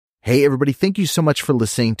Hey, everybody. Thank you so much for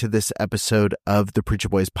listening to this episode of the Preacher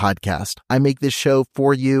Boys podcast. I make this show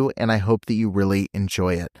for you, and I hope that you really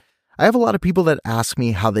enjoy it. I have a lot of people that ask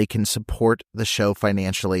me how they can support the show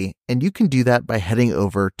financially, and you can do that by heading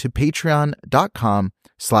over to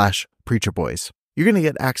patreon.com/preacherboys. You're going to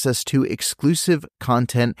get access to exclusive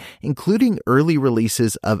content, including early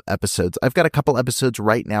releases of episodes. I've got a couple episodes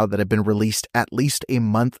right now that have been released at least a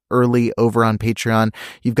month early over on Patreon.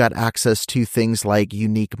 You've got access to things like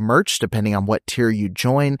unique merch, depending on what tier you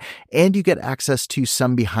join, and you get access to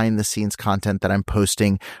some behind-the-scenes content that I'm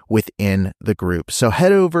posting within the group. So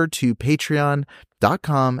head over to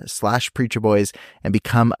patreon.com/preacherboys and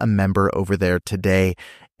become a member over there today.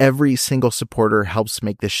 Every single supporter helps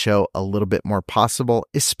make this show a little bit more possible,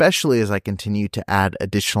 especially as I continue to add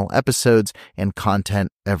additional episodes and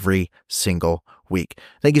content every single week.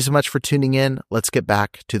 Thank you so much for tuning in. Let's get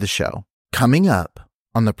back to the show. Coming up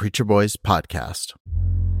on the Preacher Boys podcast.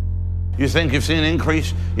 You think you've seen an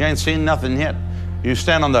increase? You ain't seen nothing yet. You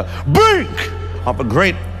stand on the brink of a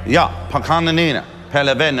great Pakananina,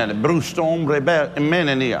 Pelevena, Brustom, Rebe,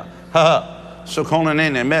 Menenia. Ha The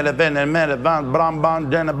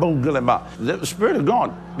Spirit of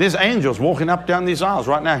God. There's angels walking up down these aisles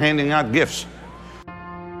right now handing out gifts.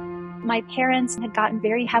 My parents had gotten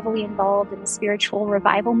very heavily involved in the spiritual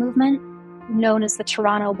revival movement known as the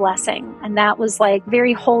Toronto Blessing. And that was like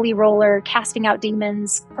very holy roller, casting out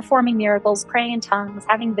demons, performing miracles, praying in tongues,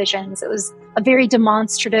 having visions. It was a very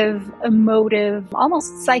demonstrative, emotive,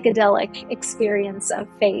 almost psychedelic experience of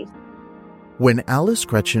faith. When Alice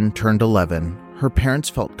Greczyn turned 11, her parents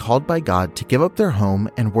felt called by God to give up their home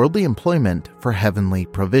and worldly employment for heavenly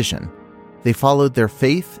provision. They followed their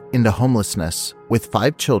faith into homelessness with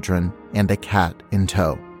 5 children and a cat in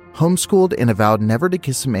tow. Homeschooled and vowed never to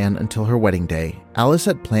kiss a man until her wedding day, Alice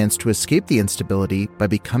had plans to escape the instability by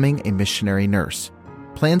becoming a missionary nurse.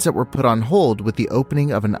 Plans that were put on hold with the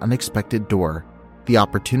opening of an unexpected door, the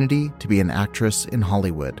opportunity to be an actress in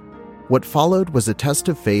Hollywood. What followed was a test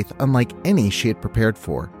of faith unlike any she had prepared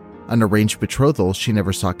for, an arranged betrothal she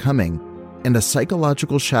never saw coming, and a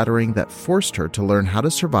psychological shattering that forced her to learn how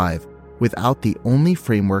to survive without the only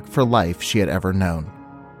framework for life she had ever known.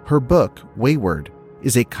 Her book, Wayward,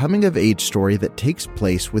 is a coming-of-age story that takes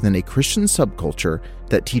place within a Christian subculture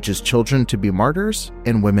that teaches children to be martyrs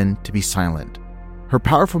and women to be silent. Her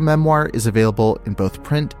powerful memoir is available in both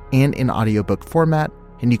print and in audiobook format,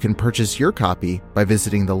 and you can purchase your copy by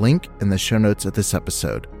visiting the link in the show notes of this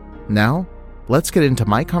episode. Now, let's get into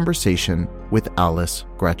my conversation with Alice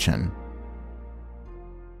Greczyn.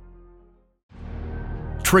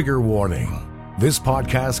 Trigger warning. This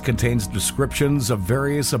podcast contains descriptions of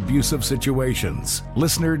various abusive situations.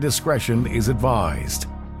 Listener discretion is advised.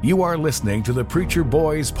 You are listening to the Preacher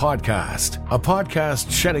Boys podcast, a podcast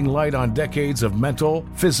shedding light on decades of mental,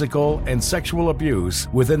 physical, and sexual abuse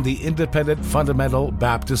within the independent fundamental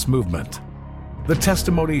Baptist movement. The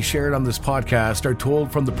testimonies shared on this podcast are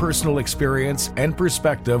told from the personal experience and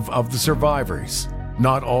perspective of the survivors.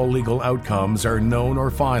 Not all legal outcomes are known or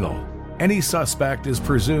final. Any suspect is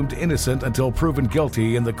presumed innocent until proven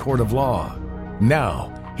guilty in the court of law.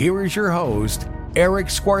 Now, here is your host, Eric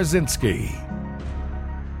Skwarczynski.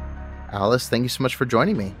 Alice, thank you so much for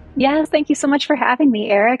joining me. Yes, thank you so much for having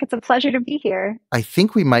me, Eric. It's a pleasure to be here. I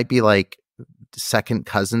think we might be like second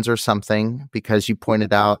cousins or something because you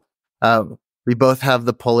pointed out we both have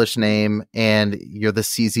the Polish name and you're the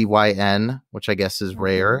CZYN, which I guess is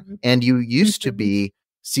rare. And you used to be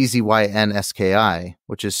CZYNSKI,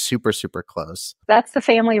 which is super, super close. That's the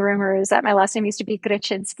family rumor, is that my last name used to be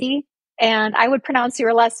Greczynski. And I would pronounce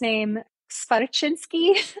your last name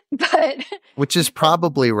Skwarczynski, but which is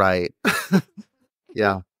probably right.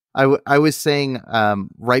 Yeah. I was saying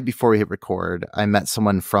right before we hit record, I met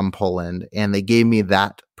someone from Poland and they gave me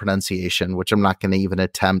that pronunciation, which I'm not going to even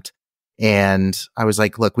attempt. And I was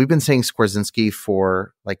like, look, we've been saying Skwarczynski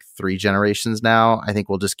for like 3 generations now. I think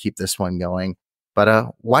we'll just keep this one going.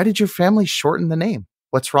 But why did your family shorten the name?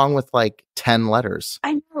 What's wrong with like 10 letters?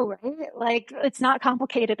 I know, right? Like, it's not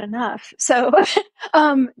complicated enough. So,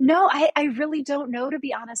 no, I really don't know, to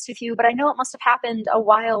be honest with you, but I know it must have happened a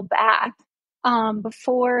while back,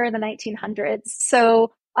 before the 1900s.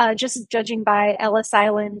 So, just judging by Ellis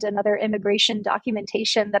Island and other immigration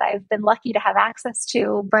documentation that I've been lucky to have access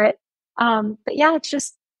to. But yeah, it's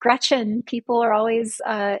just Greczyn. People are always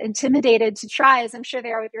intimidated to try, as I'm sure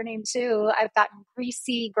they are with your name too. I've gotten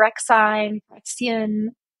Greasy, Grexine, Greczyn.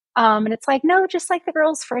 And it's like, no, just like the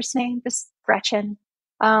girl's first name, just Greczyn.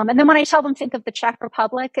 And then when I tell them think of the Czech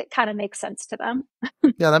Republic, it kind of makes sense to them.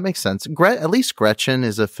 Yeah, that makes sense. At least Greczyn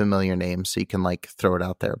is a familiar name, so you can like throw it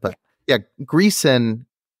out there. But yeah, Greczyn,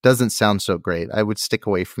 doesn't sound so great. I would stick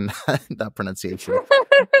away from that pronunciation.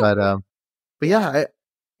 But yeah,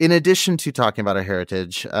 in addition to talking about our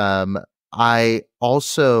heritage, I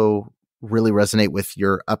also really resonate with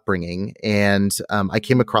your upbringing. And I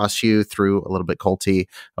came across you through a little bit culty,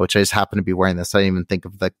 which I just happen to be wearing this. I didn't even think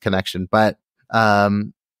of the connection. But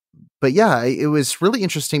yeah, it was really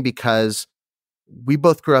interesting because we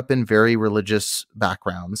both grew up in very religious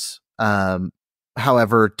backgrounds,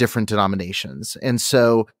 however, different denominations. And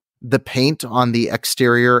so the paint on the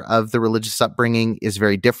exterior of the religious upbringing is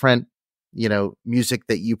very different. You know, music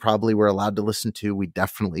that you probably were allowed to listen to, we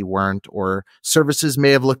definitely weren't, or services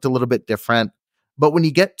may have looked a little bit different. But when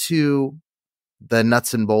you get to the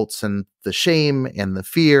nuts and bolts and the shame and the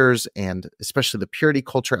fears, and especially the purity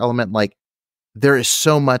culture element, like there is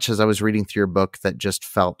so much as I was reading through your book that just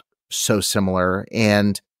felt so similar.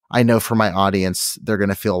 And I know for my audience, they're going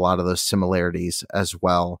to feel a lot of those similarities as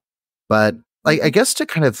well. But I guess to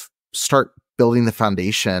kind of start building the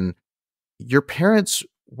foundation, your parents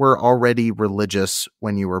were already religious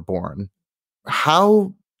when you were born.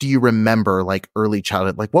 How do you remember like early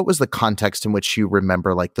childhood? Like what was the context in which you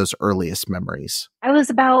remember like those earliest memories? I was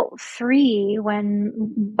about 3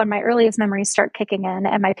 when my earliest memories start kicking in,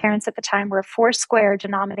 and my parents at the time were Foursquare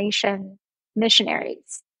denomination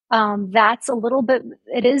missionaries. That's a little bit,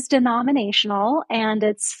 it is denominational, and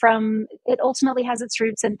it ultimately has its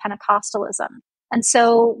roots in Pentecostalism. And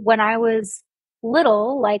so when I was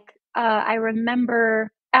little, I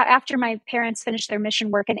remember after my parents finished their mission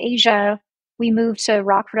work in Asia, we moved to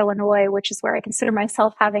Rockford, Illinois, which is where I consider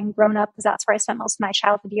myself having grown up because that's where I spent most of my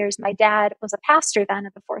childhood years. My dad was a pastor then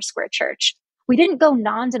at the Foursquare Church. We didn't go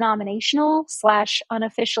non-denominational /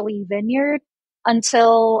 unofficially vineyard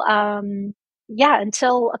until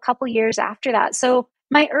a couple years after that. So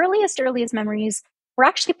my earliest memories were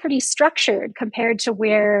actually pretty structured compared to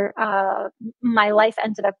where my life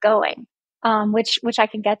ended up going, which I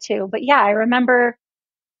can get to. But yeah, I remember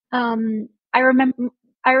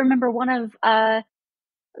one of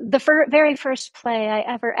the very first play I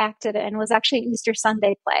ever acted in was actually an Easter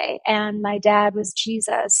Sunday play, and my dad was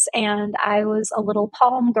Jesus, and I was a little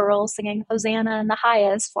palm girl singing Hosanna in the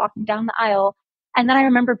highest, walking down the aisle. And then I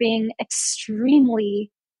remember being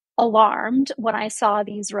extremely alarmed when I saw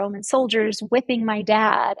these Roman soldiers whipping my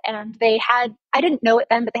dad, and I didn't know it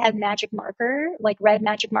then, but they had like red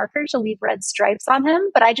magic marker to leave red stripes on him.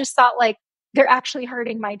 But I just thought like, they're actually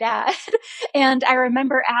hurting my dad. And I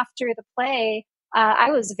remember after the play,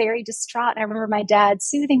 I was very distraught. I remember my dad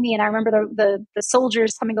soothing me, and I remember the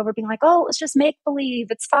soldiers coming over being like, "Oh, it's just make believe.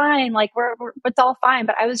 It's fine. Like it's all fine."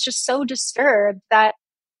 But I was just so disturbed that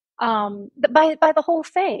by the whole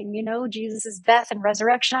thing, Jesus' death and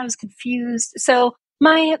resurrection, I was confused. So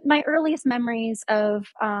my earliest memories of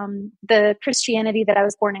the Christianity that I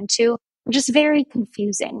was born into were just very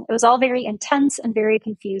confusing. It was all very intense and very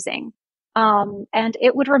confusing. And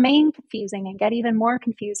it would remain confusing and get even more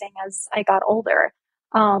confusing as I got older.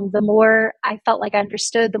 The more I felt like I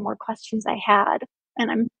understood, the more questions I had.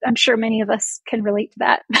 And I'm sure many of us can relate to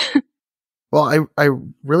that. Well, I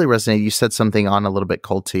really resonate. You said something on a little bit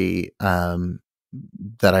culty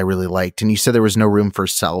that I really liked. And you said there was no room for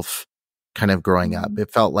self kind of growing up.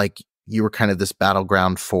 It felt like you were kind of this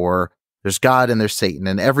battleground for there's God and there's Satan.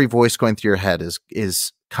 And every voice going through your head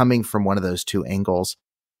is coming from one of those two angles.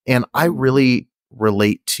 And I really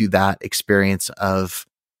relate to that experience of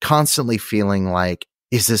constantly feeling like,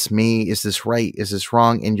 is this me? Is this right? Is this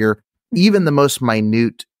wrong? And even the most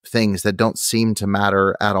minute things that don't seem to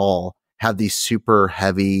matter at all have these super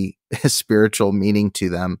heavy spiritual meaning to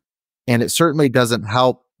them. And it certainly doesn't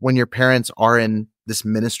help when your parents are in this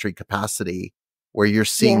ministry capacity where you're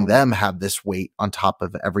seeing them have this weight on top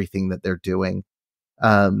of everything that they're doing.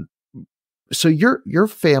 So your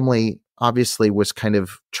family obviously was kind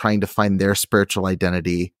of trying to find their spiritual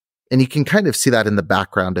identity. And you can kind of see that in the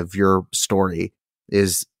background of your story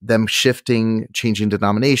is them changing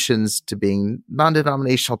denominations to being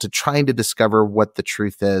non-denominational, to trying to discover what the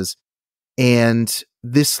truth is. And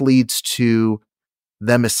this leads to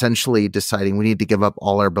them essentially deciding we need to give up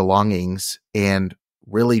all our belongings and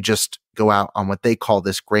really just go out on what they call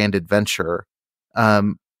this grand adventure.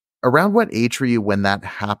 Around what age were you when that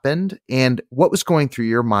happened? And what was going through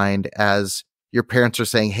your mind as your parents are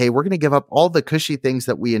saying, hey, we're going to give up all the cushy things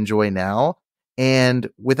that we enjoy now, and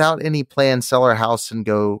without any plan, sell our house and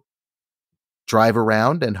go drive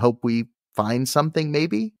around and hope we find something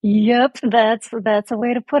maybe? Yep, that's a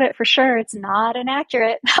way to put it for sure. It's not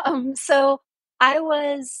inaccurate. So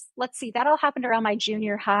let's see, that all happened around my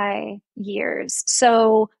junior high years.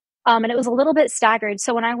 So, and it was a little bit staggered.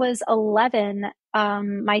 So when I was 11,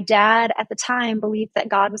 My dad at the time believed that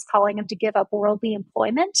God was calling him to give up worldly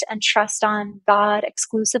employment and trust on God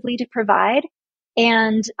exclusively to provide.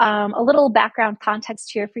 And a little background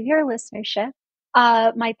context here for your listenership.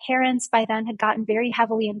 My parents by then had gotten very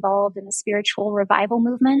heavily involved in a spiritual revival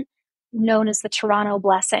movement known as the Toronto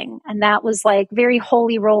Blessing. And that was like very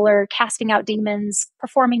holy roller, casting out demons,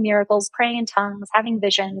 performing miracles, praying in tongues, having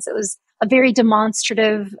visions. It was a very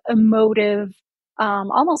demonstrative, emotive,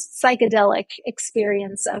 almost psychedelic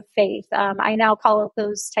experience of faith. I now call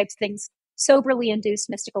those types of things soberly induced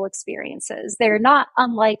mystical experiences. They're not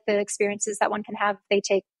unlike the experiences that one can have if they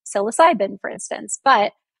take psilocybin, for instance.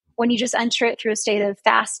 But when you just enter it through a state of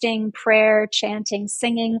fasting, prayer, chanting,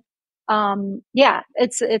 singing,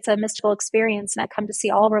 it's a mystical experience. And I come to see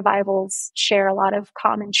all revivals share a lot of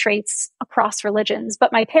common traits across religions.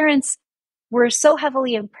 But my parents were so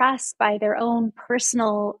heavily impressed by their own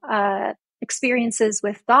personal experiences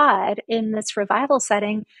with God in this revival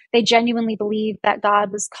setting. They genuinely believed that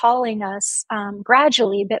God was calling us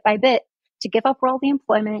gradually, bit by bit, to give up worldly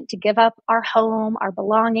employment, to give up our home, our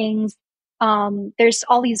belongings. There's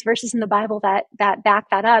all these verses in the Bible that back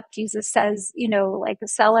that up. Jesus says, like,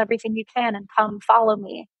 sell everything you can and come follow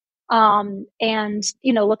me. And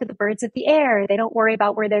look at the birds of the air. They don't worry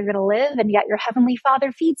about where they're going to live, and yet your heavenly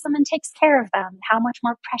Father feeds them and takes care of them. How much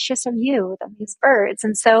more precious are you than these birds?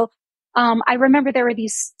 And so I remember there were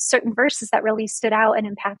these certain verses that really stood out and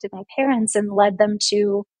impacted my parents and led them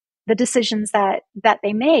to the decisions that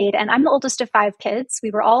they made. And I'm the oldest of 5 kids.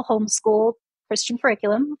 We were all homeschooled, Christian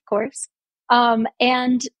curriculum, of course.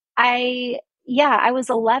 And I was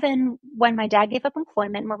 11 when my dad gave up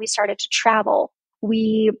employment, where we started to travel.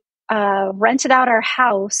 We rented out our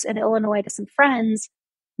house in Illinois to some friends.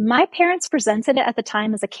 My parents presented it at the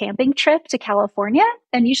time as a camping trip to California.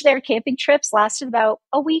 And usually our camping trips lasted about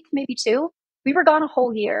a week, maybe 2. We were gone a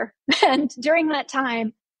whole year. And during that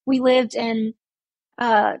time, we lived in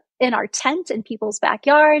our tent in people's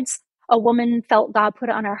backyards. A woman felt God put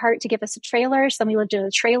it on our heart to give us a trailer. So then we lived in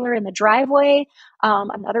a trailer in the driveway.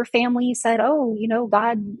 Another family said,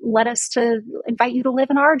 God led us to invite you to live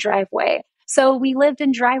in our driveway. So we lived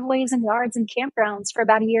in driveways and yards and campgrounds for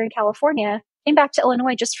about a year in California, came back to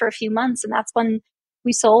Illinois just for a few months. And that's when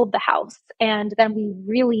we sold the house. And then we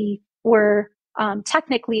really were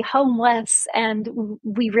technically homeless. And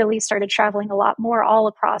we really started traveling a lot more all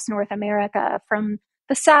across North America, from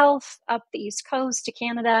the South up the East Coast to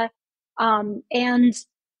Canada. During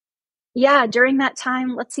that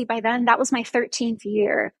time, let's see, by then that was my 13th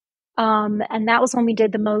year. And that was when we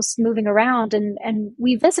did the most moving around, and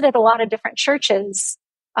we visited a lot of different churches,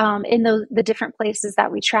 in the different places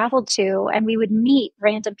that we traveled to. And we would meet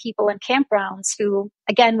random people in campgrounds who,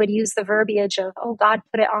 again, would use the verbiage of, oh, God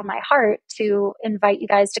put it on my heart to invite you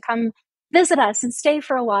guys to come visit us and stay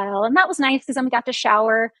for a while. And that was nice because then we got to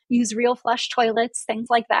shower, use real flush toilets, things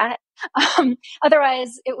like that.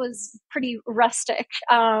 Otherwise, it was pretty rustic.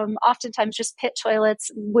 Oftentimes just pit toilets,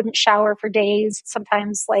 wouldn't shower for days,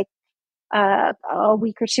 sometimes like a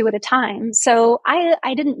week or 2 at a time. So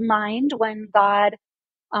I didn't mind when God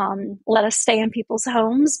let us stay in people's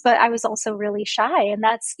homes, but I was also really shy. And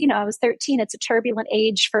that's, I was 13. It's a turbulent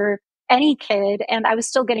age for any kid. And I was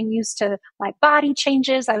still getting used to my body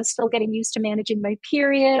changes. I was still getting used to managing my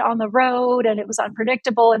period on the road, and it was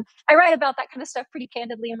unpredictable. And I write about that kind of stuff pretty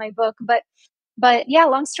candidly in my book. But yeah,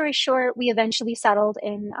 long story short, we eventually settled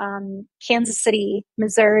in Kansas City,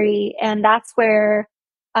 Missouri. And that's where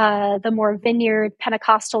the more vineyard,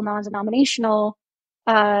 Pentecostal, non-denominational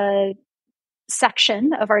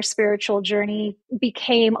section of our spiritual journey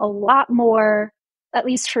became a lot more, at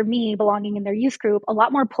least for me, belonging in their youth group, a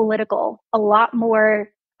lot more political, a lot more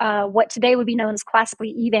what today would be known as classically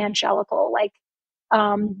evangelical, like,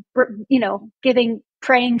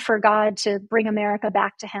 praying for God to bring America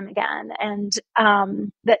back to him again. And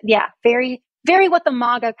very, very what the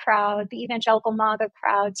MAGA crowd, the evangelical MAGA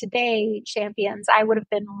crowd today champions. I would have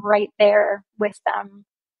been right there with them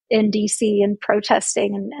in DC and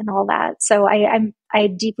protesting and all that. So I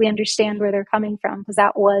deeply understand where they're coming from, because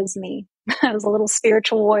that was me. I was a little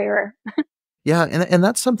spiritual warrior. Yeah. And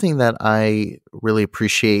that's something that I really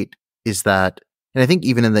appreciate, is that, and I think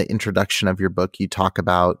even in the introduction of your book, you talk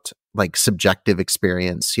about like subjective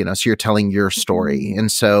experience, so you're telling your story.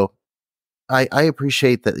 And so I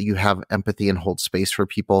appreciate that you have empathy and hold space for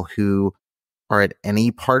people who are at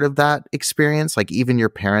any part of that experience. Like even your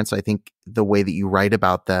parents, I think the way that you write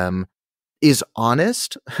about them is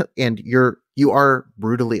honest, and you are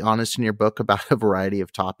brutally honest in your book about a variety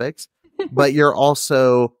of topics, but you're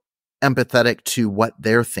also empathetic to what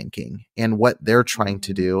they're thinking and what they're trying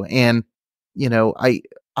to do. And, I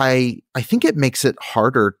think it makes it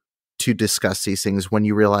harder to discuss these things when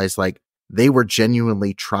you realize like they were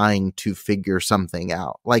genuinely trying to figure something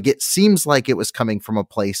out. Like it seems like it was coming from a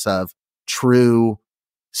place of true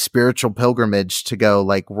spiritual pilgrimage to go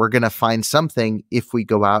like, we're going to find something if we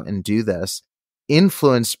go out and do this,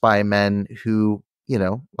 influenced by men who, you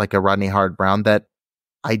know, like a Rodney Howard Brown, that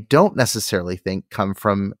I don't necessarily think come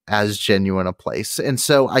from as genuine a place. And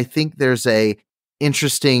so I think there's a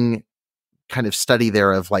interesting kind of study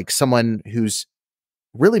there of like someone who's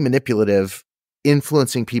really manipulative,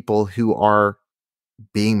 influencing people who are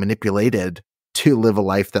being manipulated to live a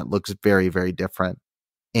life that looks very, very different.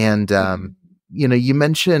 And, you know, you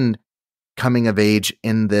mentioned coming of age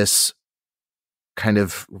in this kind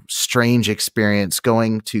of strange experience,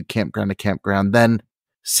 going to campground, then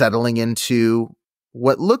settling into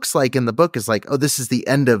what looks like in the book is like, oh, this is the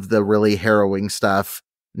end of the really harrowing stuff.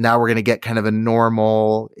 Now we're going to get kind of a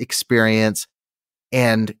normal experience.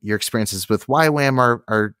 And your experiences with YWAM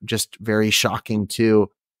are just very shocking too.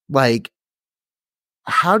 Like,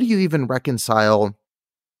 how do you even reconcile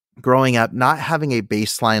growing up, not having a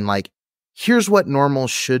baseline, like, here's what normal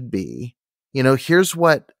should be, you know, here's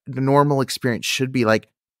what the normal experience should be like.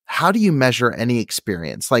 How do you measure any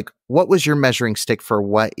experience? Like, what was your measuring stick for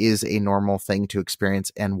what is a normal thing to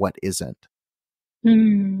experience and what isn't?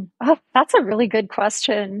 Oh, that's a really good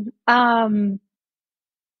question. I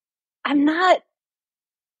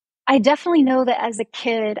definitely know that as a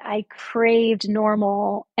kid, I craved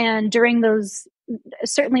normal. And during those,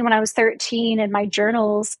 certainly when I was 13 in my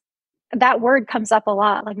journals, that word comes up a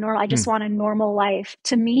lot, like normal. I just want a normal life.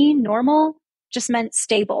 To me, normal just meant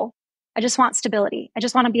stable. I just want stability. I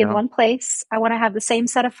just want to be in one place. I want to have the same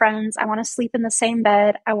set of friends. I want to sleep in the same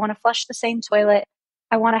bed. I want to flush the same toilet.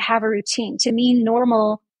 I want to have a routine. To me,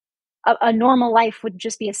 normal, a normal life would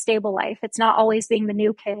just be a stable life. It's not always being the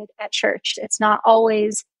new kid at church. It's not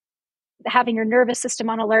always having your nervous system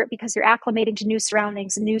on alert because you're acclimating to new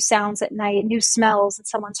surroundings, new sounds at night, new smells in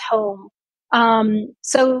someone's home.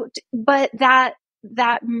 But that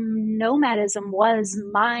nomadism was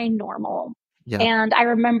my normal. Yeah. And I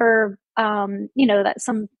remember, you know, that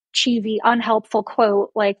some cheesy, unhelpful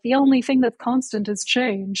quote, like the only thing that's constant is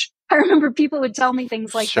change. I remember people would tell me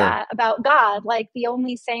things like that about God. Like the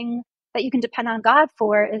only thing that you can depend on God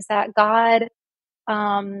for is that God,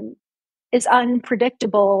 is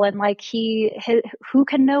unpredictable and like who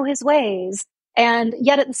can know his ways. And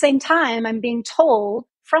yet at the same time, I'm being told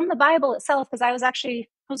from the Bible itself, because I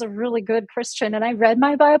was a really good Christian and I read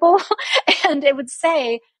my Bible and it would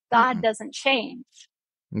say God doesn't change.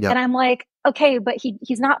 Yep. And I'm like, okay, but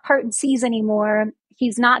he's not parting seas anymore.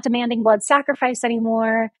 He's not demanding blood sacrifice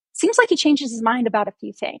anymore. Seems like he changes his mind about a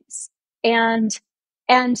few things. And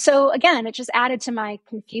so again, it just added to my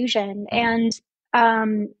confusion. And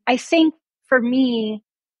I think for me,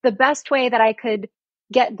 the best way that I could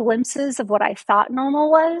get glimpses of what I thought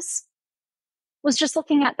normal was just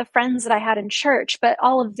looking at the friends that I had in church, but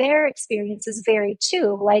all of their experiences varied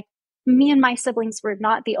too. Like me and my siblings were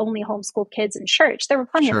not the only homeschooled kids in church. There were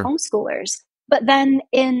plenty of homeschoolers, but then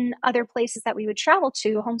in other places that we would travel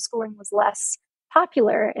to, homeschooling was less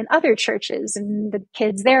popular in other churches. And the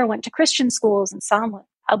kids there went to Christian schools and some went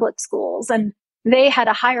to public schools. And they had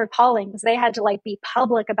a higher calling because they had to like be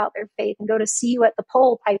public about their faith and go to see you at the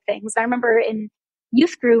pole type things. I remember in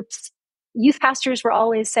youth groups, youth pastors were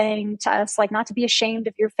always saying to us, like, not to be ashamed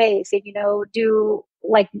of your faith and, you know, do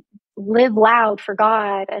like live loud for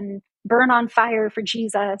God and burn on fire for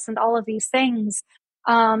Jesus and all of these things.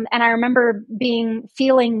 And I remember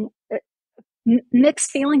feeling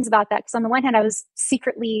mixed feelings about that. Because on the one hand, I was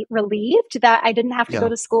secretly relieved that I didn't have to go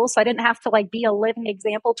to school. So I didn't have to like be a living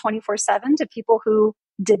example 24/7 to people who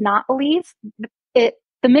did not believe it.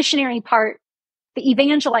 The missionary part, the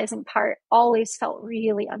evangelizing part always felt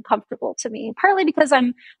really uncomfortable to me, partly because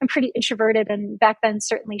I'm pretty introverted and back then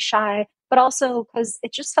certainly shy, but also because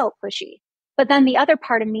it just felt pushy. But then the other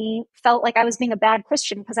part of me felt like I was being a bad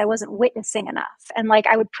Christian because I wasn't witnessing enough. And like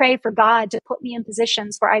I would pray for God to put me in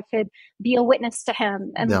positions where I could be a witness to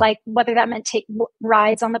him. And like whether that meant take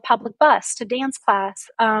rides on the public bus to dance class,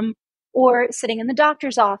 or sitting in the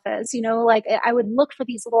doctor's office, you know, like I would look for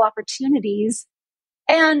these little opportunities.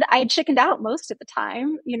 And I chickened out most of the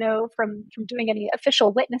time, you know, from doing any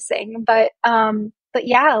official witnessing. But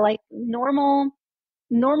yeah, like normal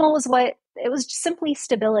was what it was, just simply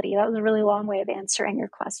stability. That was a really long way of answering your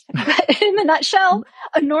question. But in a nutshell,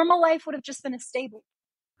 a normal life would have just been a stable.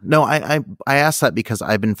 No, I asked that because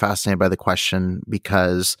I've been fascinated by the question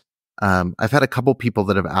because I've had a couple people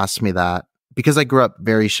that have asked me that because I grew up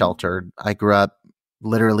very sheltered. I grew up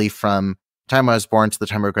literally from the time I was born to the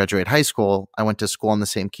time I graduated high school. I went to school on the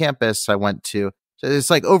same campus. It's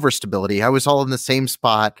like overstability. I was all in the same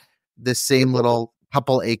spot. this same little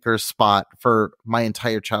couple acre spot for my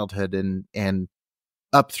entire childhood and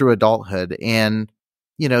up through adulthood. And,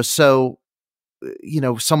 so,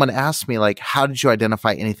 someone asked me, like, how did you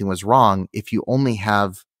identify anything was wrong if you only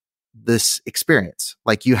have this experience?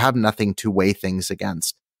 Like, you have nothing to weigh things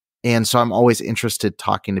against. And so I'm always interested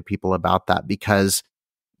talking to people about that because,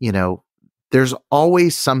 there's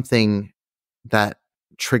always something that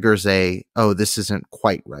triggers oh, this isn't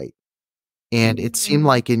quite right. And it seemed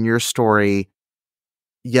like in your story,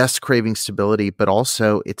 yes, craving stability, but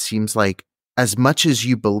also it seems like as much as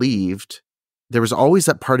you believed, there was always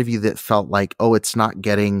that part of you that felt like, oh, it's not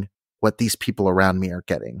getting what these people around me are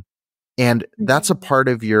getting. And that's a part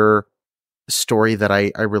of your story that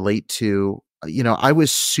I relate to. I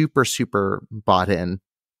was super, super bought in,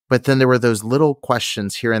 but then there were those little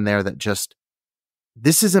questions here and there that just,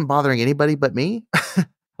 this isn't bothering anybody but me.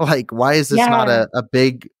 Like, why is this not a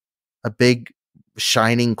big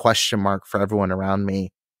shining question mark for everyone around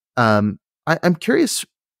me? I'm curious,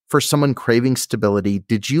 for someone craving stability,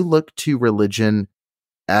 did you look to religion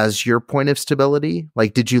as your point of stability?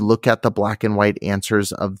 Like, did you look at the black and white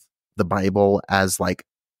answers of the Bible as like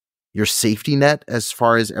your safety net as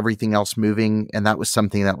far as everything else moving? And that was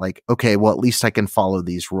something that, like, okay, well, at least I can follow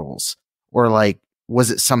these rules. Or like,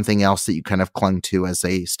 was it something else that you kind of clung to as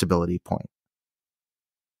a stability point?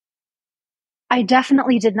 I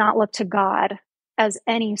definitely did not look to God as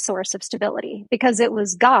any source of stability because it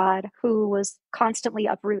was God who was constantly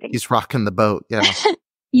uprooting. He's rocking the boat. Yeah.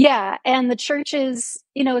 Yeah. And the churches,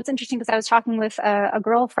 it's interesting because I was talking with a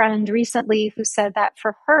girlfriend recently who said that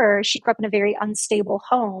for her, she grew up in a very unstable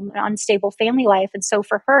home, an unstable family life. And so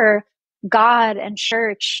for her, God and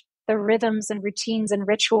church, the rhythms and routines and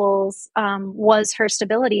rituals was her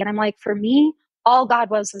stability. And I'm like, for me, all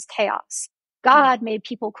God was chaos. God made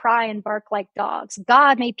people cry and bark like dogs.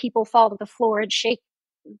 God made people fall to the floor and shake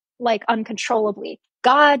like uncontrollably.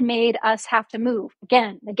 God made us have to move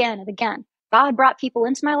again and again and again. God brought people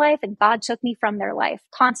into my life and God took me from their life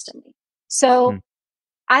constantly. So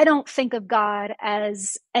I don't think of God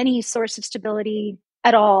as any source of stability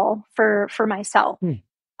at all for myself.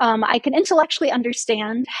 I can intellectually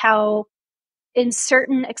understand how in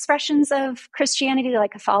certain expressions of Christianity,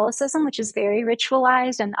 like Catholicism, which is very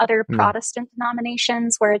ritualized, and other Protestant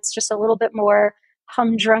denominations where it's just a little bit more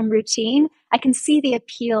humdrum routine, I can see the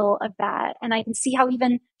appeal of that. And I can see how,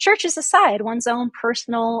 even churches aside, one's own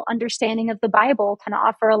personal understanding of the Bible can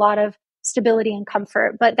offer a lot of stability and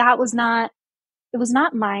comfort. But it was not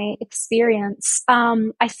my experience.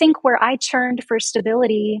 I think where I turned for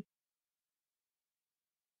stability,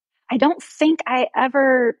 I don't think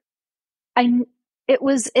it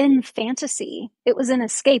was in fantasy. It was in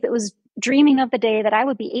escape. It was dreaming of the day that I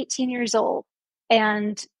would be 18 years old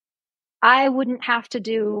and I wouldn't have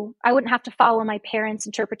to follow my parents'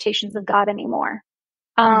 interpretations of God anymore.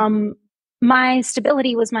 My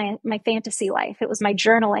stability was my fantasy life. It was my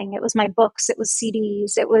journaling. It was my books. It was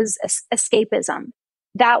CDs. It was escapism.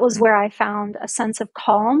 That was where I found a sense of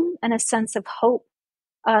calm and a sense of hope.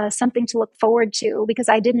 Something to look forward to, because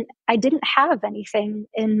I didn't have anything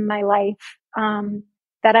in my life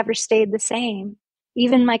that ever stayed the same.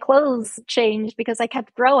 Even my clothes changed because I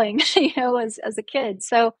kept growing, as a kid.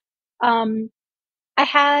 So I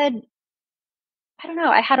had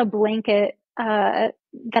a blanket that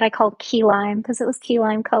I called key lime because it was key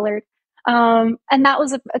lime colored. And that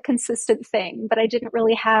was a consistent thing, but I didn't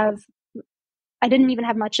even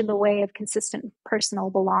have much in the way of consistent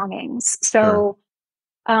personal belongings. So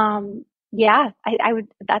that's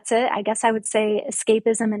it. I guess I would say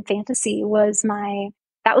escapism and fantasy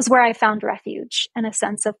that was where I found refuge and a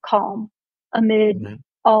sense of calm amid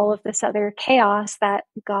all of this other chaos that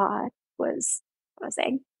God was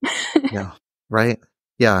causing. Yeah. Right.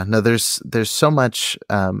 Yeah. No, there's so much.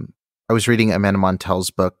 I was reading Amanda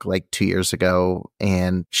Montell's book like 2 years ago,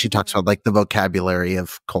 and she talks about like the vocabulary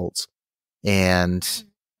of cults. And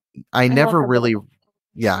I never really,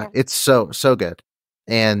 it's so good.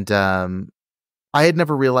 And I had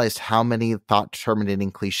never realized how many thought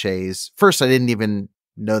terminating cliches. First, I didn't even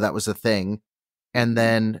know that was a thing. And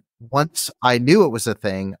then once I knew it was a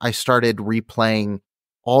thing, I started replaying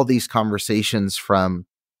all these conversations from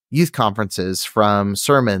youth conferences, from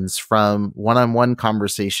sermons, from one-on-one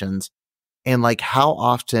conversations, and like how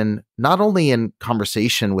often, not only in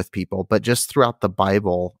conversation with people, but just throughout the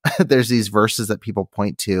Bible, there's these verses that people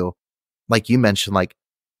point to, like you mentioned, like,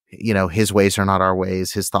 his ways are not our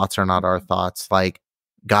ways. His thoughts are not our thoughts. Like,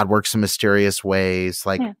 God works in mysterious ways.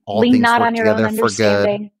 Like, all Lean things not work on your own together for good.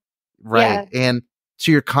 understanding. Right. Yeah. And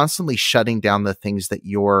so you're constantly shutting down the things that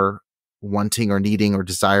you're wanting or needing or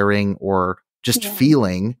desiring or just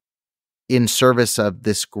feeling in service of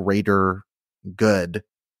this greater good,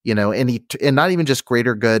 and not even just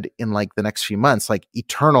greater good in like the next few months, like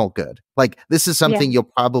eternal good. Like this is something you'll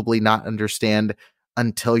probably not understand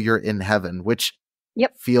until you're in heaven, which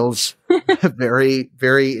feels very,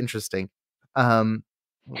 very interesting.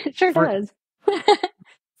 It sure does.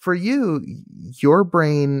 For you, your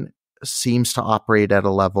brain seems to operate at a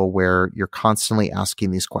level where you're constantly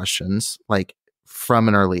asking these questions, like from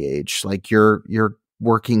an early age, like you're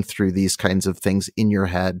working through these kinds of things in your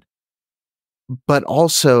head, but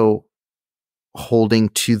also holding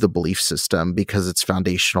to the belief system because it's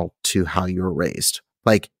foundational to how you were raised.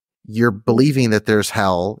 Like you're believing that there's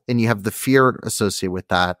hell and you have the fear associated with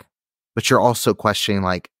that, but you're also questioning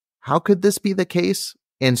like, how could this be the case?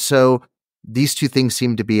 And so these two things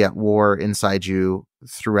seem to be at war inside you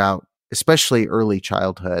throughout, especially early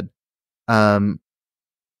childhood.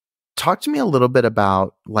 Talk to me a little bit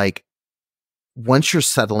about like, once you're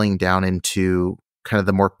settling down into kind of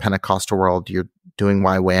the more Pentecostal world, you're doing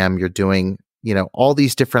YWAM, you're doing, all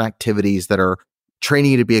these different activities that are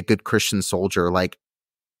training you to be a good Christian soldier. Like,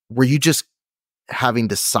 were you just having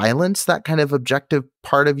to silence that kind of objective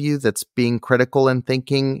part of you that's being critical and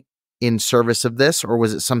thinking in service of this? Or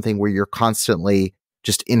was it something where you're constantly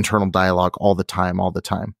just internal dialogue all the time?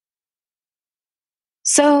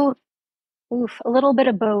 So, a little bit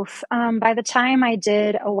of both. By the time I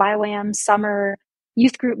did a YWAM summer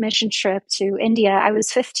youth group mission trip to India, I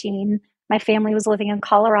was 15. My family was living in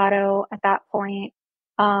Colorado at that point,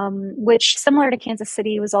 which, similar to Kansas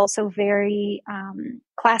City, was also very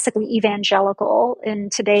classically evangelical in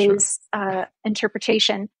today's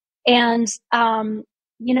interpretation. And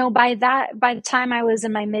by the time I was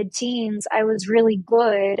in my mid-teens, I was really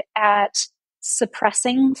good at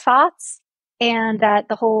suppressing thoughts. And that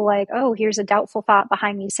the whole like, oh, here's a doubtful thought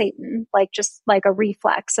behind me, Satan, like just like a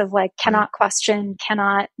reflex of like, cannot question,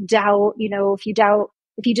 cannot doubt, if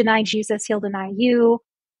you deny Jesus, he'll deny you,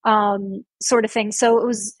 sort of thing.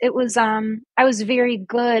 So I was very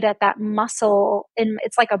good at that muscle, and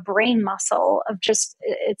it's like a brain muscle of just,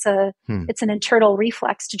 it's an internal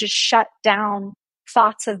reflex to just shut down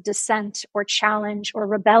thoughts of dissent or challenge or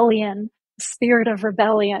rebellion, spirit of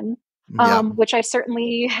rebellion. Which I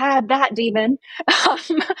certainly had that demon.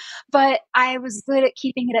 But I was good at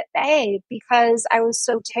keeping it at bay because I was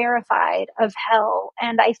so terrified of hell.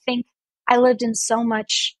 And I think I lived in so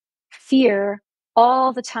much fear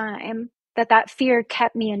all the time that fear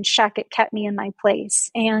kept me in check. It kept me in my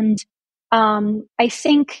place. And I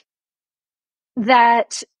think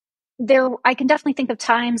that I can definitely think of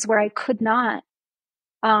times where I could not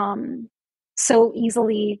so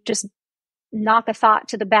easily just knock a thought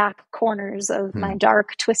to the back corners of my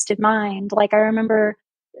dark, twisted mind. Like I remember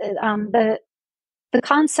the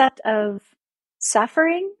concept of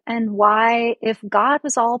suffering and why, if God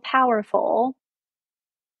was all powerful,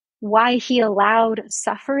 why he allowed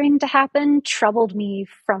suffering to happen troubled me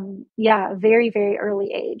from a very, very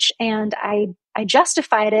early age. And I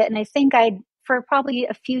justified it. And I think for probably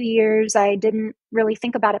a few years, I didn't really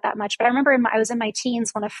think about it that much. But I remember I was in my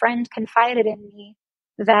teens when a friend confided in me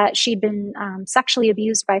that she'd been sexually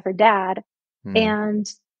abused by her dad. And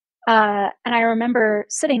I remember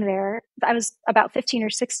sitting there, I was about 15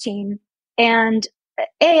 or 16, and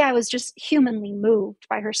I was just humanly moved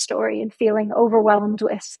by her story and feeling overwhelmed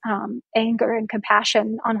with anger and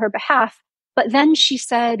compassion on her behalf. But then she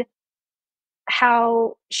said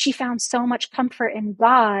how she found so much comfort in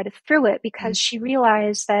God through it because she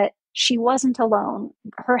realized that she wasn't alone.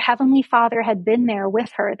 Her heavenly Father had been there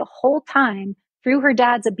with her the whole time through her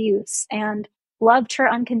dad's abuse and loved her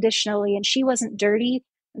unconditionally, and she wasn't dirty.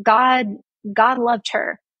 God loved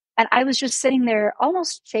her. And I was just sitting there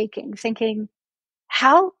almost shaking, thinking,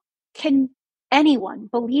 how can anyone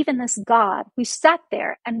believe in this God who sat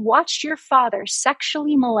there and watched your father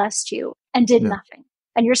sexually molest you and did nothing?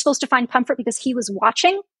 And you're supposed to find comfort because he was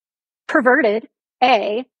watching? Perverted,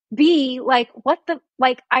 A. B, like,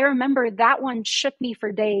 I remember that one shook me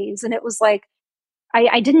for days. And it was like,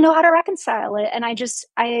 I didn't know how to reconcile it. And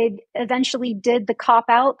I eventually did the cop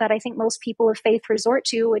out that I think most people of faith resort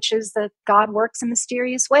to, which is that God works in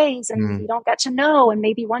mysterious ways and we don't get to know. And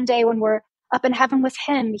maybe one day when we're up in heaven with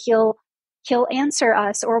him, he'll answer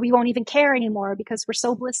us, or we won't even care anymore because we're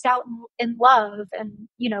so blissed out in love and,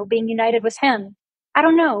 being united with him. I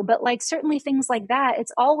don't know, but like certainly things like that,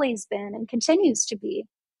 it's always been and continues to be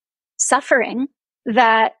suffering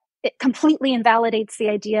that it completely invalidates the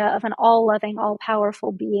idea of an all-loving,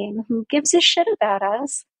 all-powerful being who gives a shit about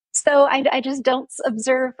us. So I just don't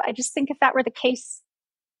observe. I just think if that were the case,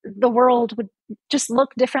 the world would just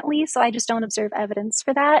look differently. So I just don't observe evidence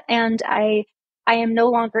for that. And I am no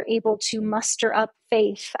longer able to muster up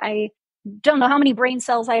faith. I don't know how many brain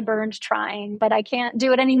cells I burned trying, but I can't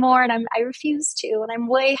do it anymore. And I refuse to. And I'm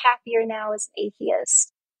way happier now as an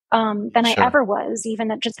atheist than I Sure. ever was,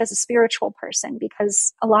 even just as a spiritual person,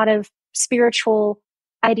 because a lot of spiritual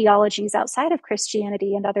ideologies outside of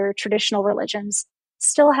Christianity and other traditional religions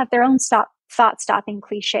still have their own thought-stopping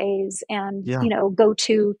cliches and, Yeah. go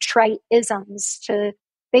to trite isms to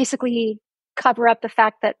basically cover up the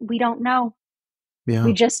fact that we don't know. Yeah.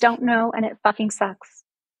 We just don't know, and it fucking sucks.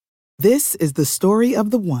 This is the story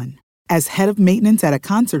of the one. As head of maintenance at a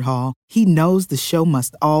concert hall, he knows the show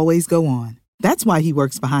must always go on. That's why he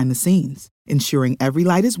works behind the scenes, ensuring every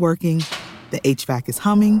light is working, the HVAC is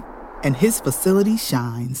humming, and his facility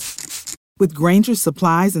shines. With Grainger's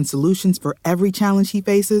supplies and solutions for every challenge he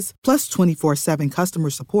faces, plus 24/7 customer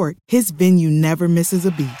support, his venue never misses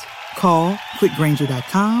a beat. Call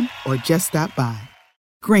quickgrainger.com or just stop by.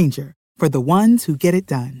 Grainger, for the ones who get it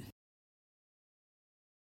done.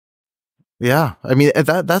 Yeah. I mean,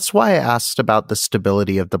 that's why I asked about the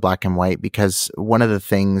stability of the black and white, because one of the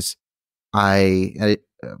things I've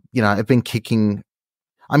been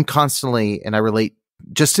I'm constantly, and I relate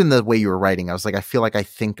just in the way you were writing. I was like, I feel like I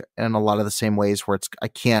think in a lot of the same ways where I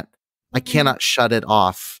cannot shut it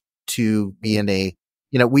off to be in a,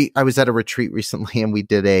 I was at a retreat recently and we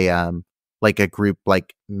did a, like a group,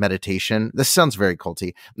 like meditation. This sounds very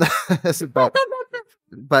culty,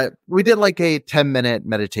 but we did like a 10-minute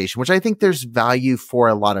meditation, which I think there's value for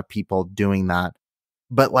a lot of people doing that.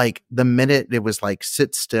 But like the minute it was like,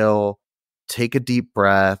 sit still, take a deep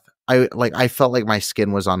breath. I felt like my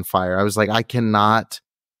skin was on fire. I was like, I cannot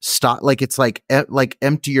stop. Like, it's like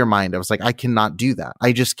empty your mind. I was like, I cannot do that.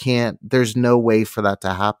 I just can't. There's no way for that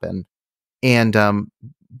to happen. And,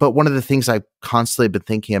 but one of the things I've constantly been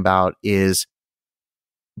thinking about is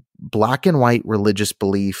black and white religious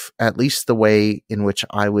belief, at least the way in which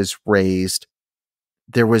I was raised.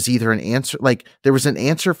 There was either an answer, like there was an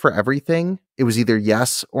answer for everything. It was either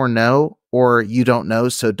yes or no, or you don't know,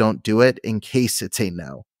 so don't do it in case it's a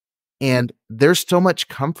no. And there's so much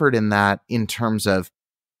comfort in that in terms of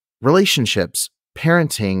relationships,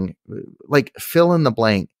 parenting, like fill in the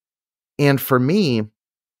blank. And for me,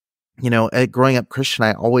 growing up Christian,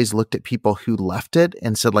 I always looked at people who left it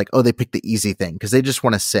and said like, oh, they picked the easy thing because they just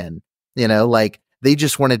want to sin, like they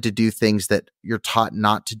just wanted to do things that you're taught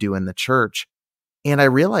not to do in the church. And I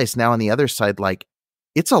realize now on the other side, like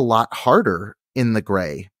it's a lot harder in the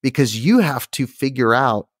gray because you have to figure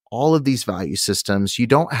out all of these value systems. You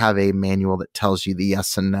don't have a manual that tells you the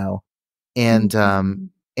yes and no. And,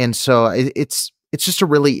 and so it's just a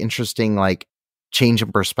really interesting, like change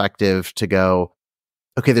in perspective to go,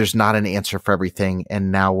 okay, there's not an answer for everything.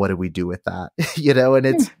 And now what do we do with that? And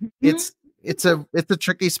it's a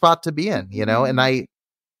tricky spot to be in, and I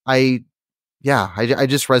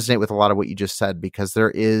just resonate with a lot of what you just said, because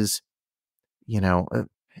there is,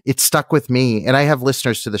 it stuck with me, and I have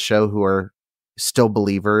listeners to the show who are still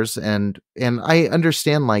believers, and I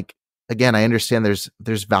understand, like, again, I understand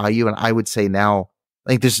there's value. And I would say now, I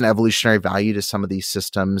think there's an evolutionary value to some of these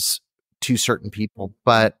systems to certain people,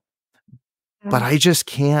 but I just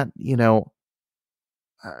can't,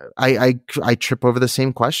 I trip over the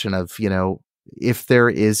same question of, if there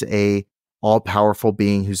is a all powerful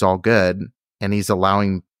being who's all good and he's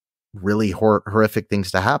allowing really horrific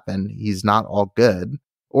things to happen, he's not all good,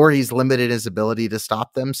 or he's limited his ability to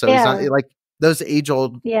stop them. So he's not, like those age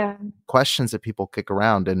old questions that people kick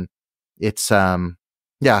around. And it's,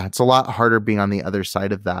 it's a lot harder being on the other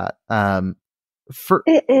side of that.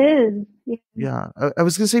 It is. Yeah. I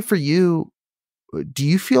was going to say, for you, do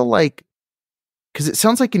you feel like, because it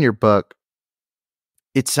sounds like in your book,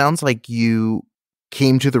 it sounds like you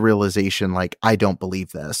came to the realization, like, I don't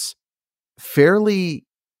believe this fairly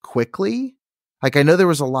quickly. Like, I know there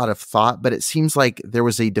was a lot of thought, but it seems like there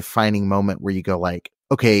was a defining moment where you go like,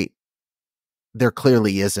 okay, there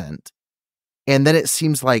clearly isn't. And then it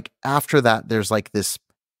seems like after that, there's like this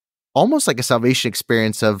almost like a salvation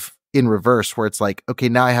experience of in reverse, where it's like, okay,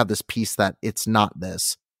 now I have this piece that it's not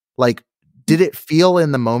this. Like, did it feel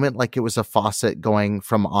in the moment like it was a faucet going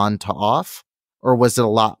from on to off, or was it a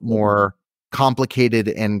lot more complicated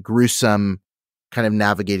and gruesome, kind of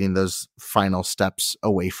navigating those final steps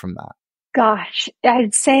away from that? Gosh,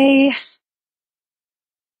 I'd say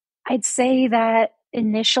that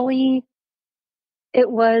initially it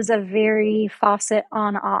was a very faucet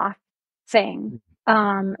on off thing.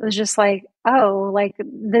 It was just like, oh, like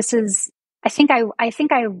this is, I think I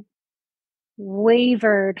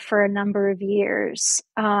wavered for a number of years.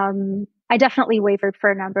 I definitely wavered for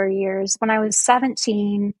a number of years. When I was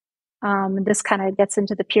 17, this kind of gets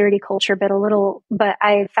into the purity culture bit a little, but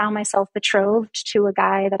I found myself betrothed to a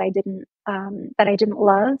guy that I didn't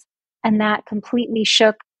love. And that completely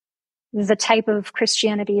shook the type of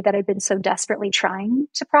Christianity that I've been so desperately trying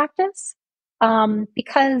to practice.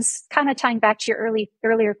 Because kind of tying back to your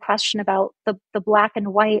earlier question about the black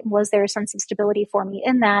and white, and was there a sense of stability for me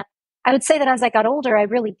in that? I would say that as I got older, I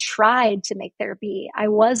really tried to make there be. I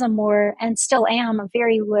was and still am, a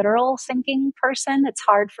very literal thinking person. It's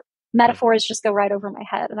hard for metaphors just go right over my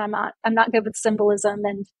head, and I'm not good with symbolism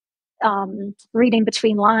and reading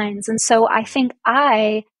between lines. And so I think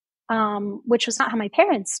which was not how my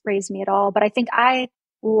parents raised me at all, but I think I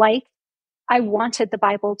wanted the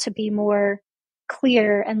Bible to be more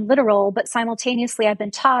clear and literal, but simultaneously I've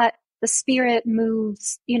been taught the Spirit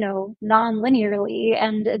moves, non-linearly,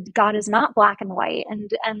 and God is not black and white. And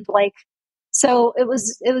like, so it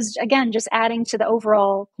was again, just adding to the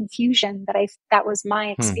overall confusion that was my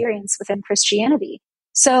experience within Christianity.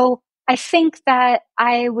 So I think that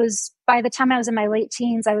by the time I was in my late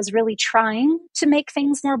teens, I was really trying to make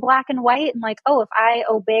things more black and white. And like, if I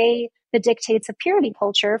obey the dictates of purity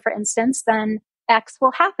culture, for instance, then X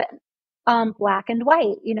will happen. Black and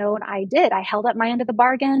white, and I did. I held up my end of the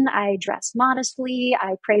bargain. I dressed modestly.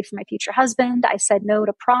 I prayed for my future husband. I said no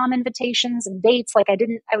to prom invitations and dates. Like I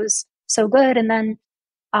was so good. And then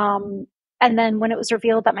when it was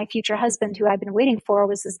revealed that my future husband, who I'd been waiting for,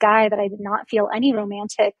 was this guy that I did not feel any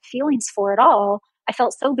romantic feelings for at all, I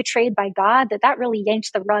felt so betrayed by God that really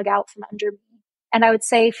yanked the rug out from under me. And I would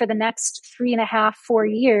say for the next 3.5, 4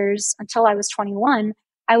 years until I was 21,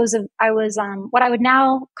 I was what I would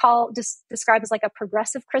now describe as like a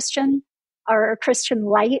progressive Christian, or a Christian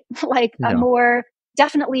light, like a more,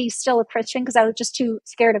 definitely still a Christian, because I was just too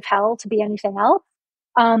scared of hell to be anything else.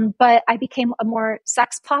 But I became a more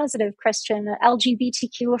sex positive Christian,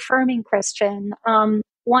 LGBTQ affirming Christian,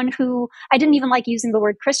 one who, I didn't even like using the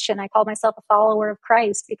word Christian. I called myself a follower of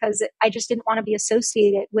Christ because I just didn't want to be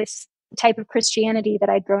associated with the type of Christianity that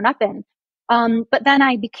I'd grown up in. But then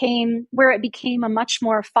it became a much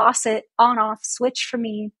more faucet on-off switch for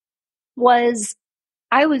me was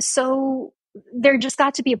there just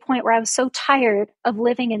got to be a point where I was so tired of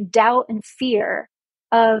living in doubt and fear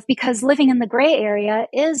because living in the gray area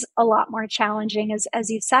is a lot more challenging, as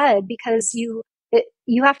you said, because you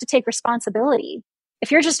have to take responsibility.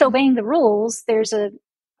 If you're just obeying the rules,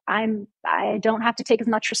 I don't have to take as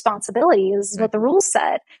much responsibility as what the rules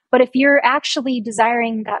said. But if you're actually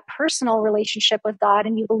desiring that personal relationship with God,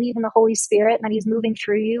 and you believe in the Holy Spirit and that He's moving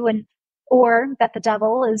through you, or that the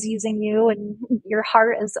devil is using you and your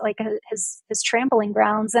heart is like his trampling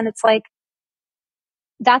grounds, then it's like,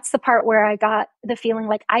 that's the part where I got the feeling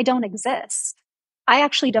like I don't exist. I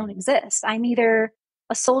actually don't exist. I'm either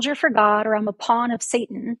a soldier for God or I'm a pawn of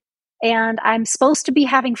Satan. And I'm supposed to be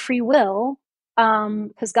having free will,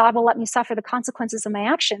 because God will let me suffer the consequences of my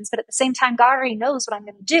actions. But at the same time, God already knows what I'm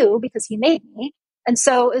going to do because He made me. And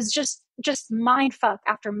so it's just mind fuck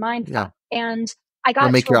after mind fuck. And I got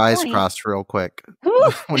to make your eyes point, cross real quick.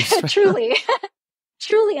 Truly.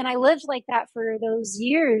 Truly. And I lived like that for those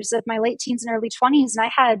years of my late teens and early 20s. And I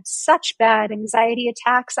had such bad anxiety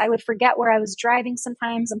attacks. I would forget where I was driving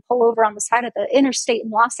sometimes and pull over on the side of the interstate in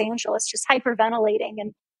Los Angeles, just hyperventilating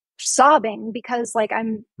and sobbing because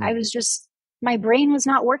I was just, my brain was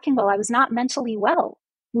not working well. I was not mentally well,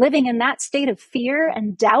 living in that state of fear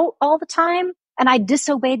and doubt all the time. And I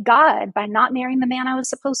disobeyed God by not marrying the man I was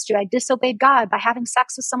supposed to. I disobeyed God by having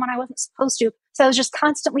sex with someone I wasn't supposed to. So I was just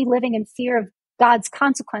constantly living in fear of God's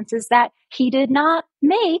consequences that He did not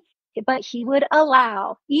make, but He would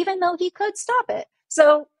allow, even though He could stop it.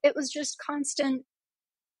 So it was just constant.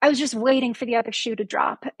 I was just waiting for the other shoe to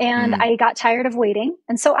drop, and I got tired of waiting.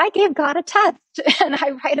 And so I gave God a test, and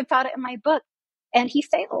I write about it in my book, and He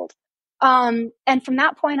failed. And from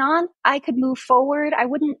that point on, I could move forward. I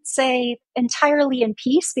wouldn't say entirely in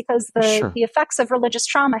peace, because the effects of religious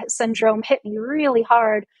trauma syndrome hit me really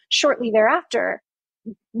hard shortly thereafter,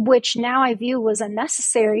 which now I view was a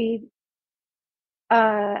necessary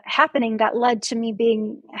happening that led to me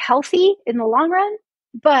being healthy in the long run.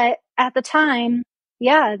 But at the time,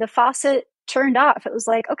 the faucet turned off. It was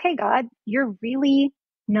like, okay, God, you're really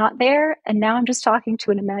not there. And now I'm just talking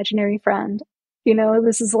to an imaginary friend.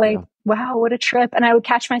 This is like, wow, what a trip. And I would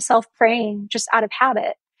catch myself praying just out of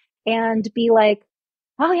habit and be like,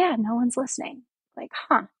 oh yeah, no one's listening. Like,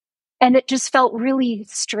 huh. And it just felt really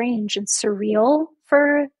strange and surreal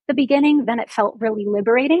for the beginning. Then it felt really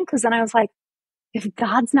liberating, because then I was like, if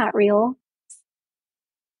God's not real,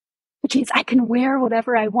 which means I can wear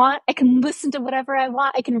whatever I want. I can listen to whatever I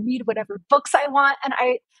want. I can read whatever books I want. And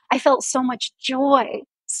I felt so much joy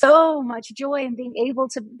in being able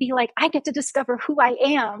to be like, I get to discover who I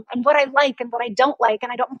am and what I like and what I don't like.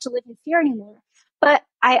 And I don't have to live in fear anymore. But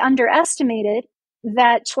I underestimated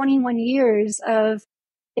that 21 years of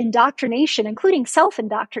indoctrination, including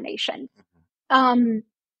self-indoctrination,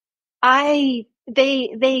 they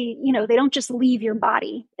don't just leave your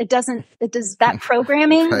body. It does that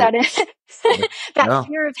programming, Right. that Yeah.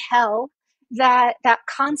 fear of hell, that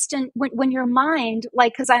constant, when your mind,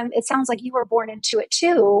 like, it sounds like you were born into it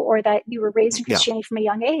too, or that you were raised in Yeah. Christianity from a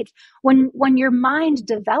young age. When your mind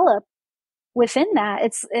developed within that,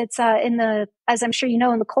 it's in the, as I'm sure you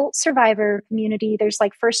know, in the cult survivor community, there's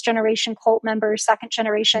like first generation cult members, second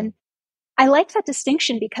generation. I like that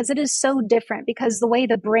distinction because it is so different, because the way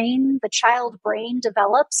the child brain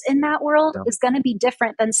develops in that world Yeah. is going to be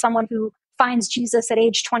different than someone who finds Jesus at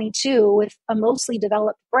age 22 with a mostly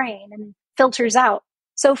developed brain and filters out.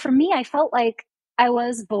 So for me, I felt like I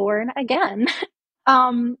was born again.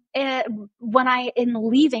 In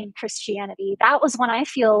leaving Christianity, that was when I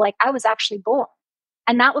feel like I was actually born.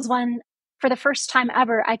 And that was when, for the first time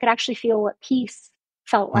ever, I could actually feel what peace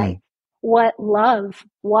felt like, what love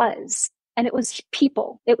was. And it was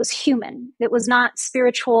people. It was human. It was not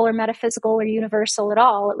spiritual or metaphysical or universal at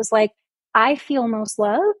all. It was like, I feel most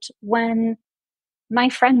loved when my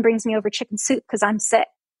friend brings me over chicken soup because I'm sick.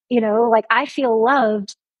 Like, I feel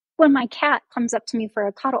loved when my cat comes up to me for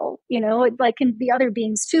a cuddle, like, and the other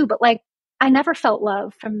beings too. But like, I never felt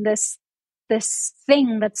love from this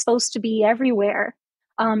thing that's supposed to be everywhere,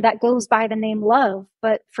 that goes by the name love,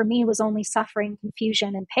 but for me was only suffering,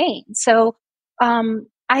 confusion, and pain. So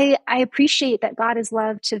I appreciate that God is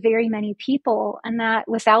love to very many people, and that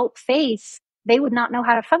without faith, they would not know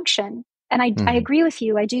how to function. And I agree with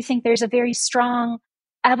you. I do think there's a very strong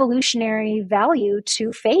evolutionary value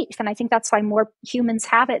to faith. And I think that's why more humans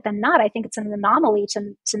have it than not. I think it's an anomaly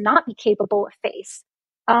to not be capable of faith.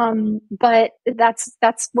 But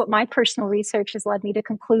that's what my personal research has led me to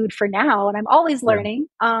conclude for now. And I'm always learning.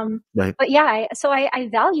 Right. But yeah, so I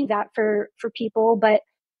value that for people. But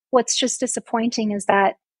what's just disappointing is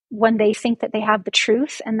that when they think that they have the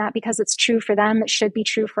truth, and that because it's true for them, it should be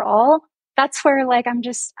true for all. That's where, like, I'm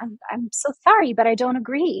so sorry, but I don't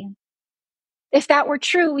agree. If that were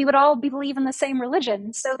true, we would all believe in the same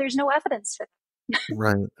religion. So there's no evidence for that.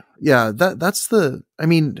 Right. Yeah. I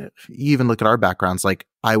mean, you even look at our backgrounds. Like,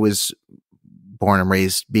 I was born and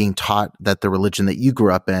raised being taught that the religion that you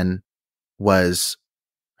grew up in was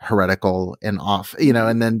heretical and off,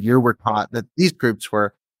 and then you were taught that these groups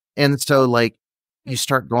were. And so, like, you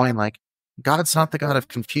start going like, God's not the God of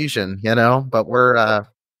confusion, but we're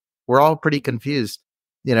all pretty confused,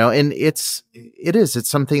 and it's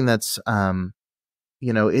something that's, I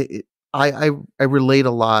relate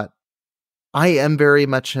a lot. I am very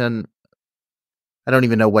much I don't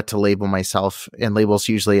even know what to label myself, and labels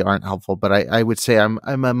usually aren't helpful, but I would say I'm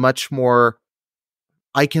a much more,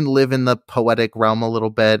 I can live in the poetic realm a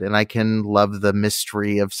little bit, and I can love the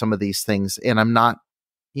mystery of some of these things. And I'm not,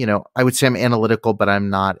 I would say I'm analytical, but I'm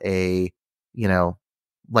not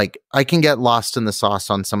like, I can get lost in the sauce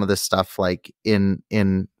on some of this stuff, like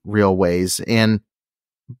in real ways.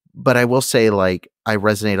 But I will say, like, I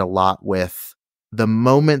resonate a lot with the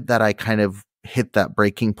moment that I kind of hit that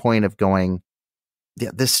breaking point of going,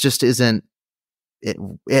 yeah, this just isn't it,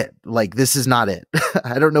 like, this is not it.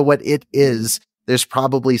 I don't know what it is. There's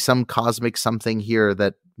probably some cosmic something here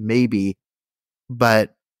that maybe,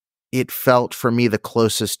 but it felt for me the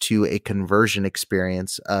closest to a conversion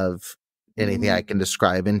experience of anything I can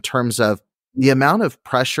describe, in terms of the amount of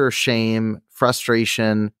pressure, shame,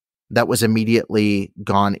 frustration that was immediately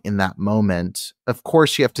gone in that moment. Of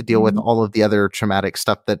course, you have to deal with all of the other traumatic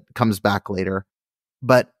stuff that comes back later.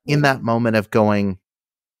 But in that moment of going,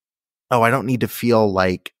 oh, I don't need to feel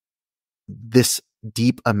like this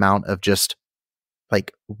deep amount of just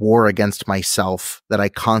like war against myself that I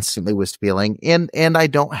constantly was feeling. And I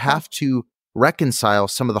don't have to reconcile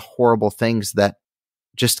some of the horrible things that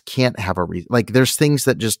just can't have a reason. Like, there's things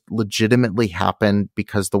that just legitimately happen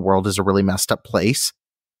because the world is a really messed up place.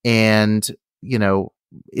 And,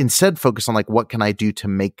 instead focus on, like, what can I do to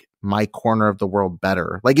make my corner of the world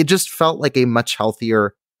better? Like, it just felt like a much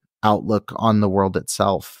healthier outlook on the world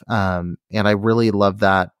itself. And I really love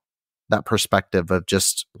that perspective of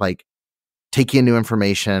just like taking in new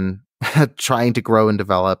information, trying to grow and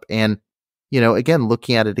develop. And, again,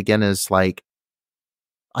 looking at it again as like,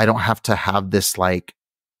 I don't have to have this like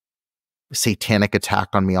satanic attack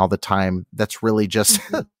on me all the time. That's really just,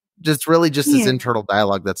 this internal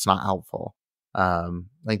dialogue that's not helpful. I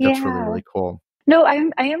think that's really, really cool. No,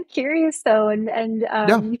 I am curious though, and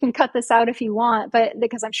you can cut this out if you want, but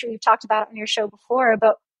because I'm sure you've talked about it on your show before.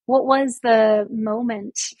 But what was the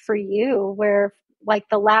moment for you where, like,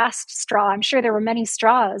 the last straw? I'm sure there were many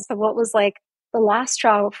straws, but what was like the last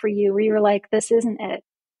straw for you where you were like, "This isn't it"?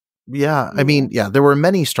 Yeah. I mean, yeah, there were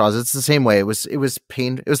many straws. It's the same way. It was it was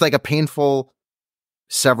like a painful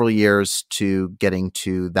several years to getting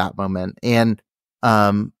to that moment. And,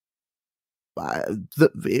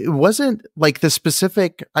 it wasn't like the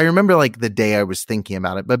specific, I remember like the day I was thinking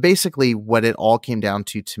about it, but basically what it all came down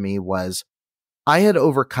to me was I had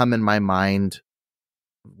overcome in my mind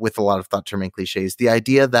with a lot of thought term and cliches, the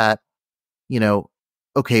idea that, you know,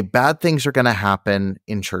 okay, bad things are going to happen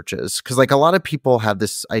in churches. Cause like a lot of people have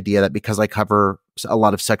this idea that because I cover a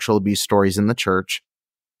lot of sexual abuse stories in the church,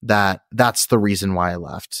 that's the reason why I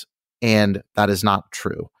left. And that is not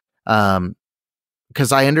true.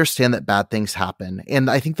 Because I understand that bad things happen. And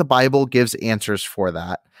I think the Bible gives answers for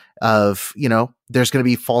that of, you know, there's going to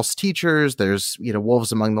be false teachers. There's, you know,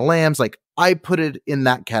 wolves among the lambs. Like I put it in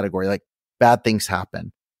that category, like bad things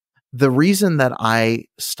happen. The reason that I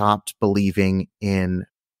stopped believing in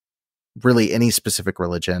really any specific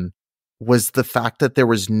religion was the fact that there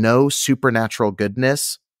was no supernatural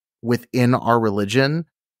goodness within our religion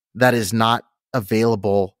that is not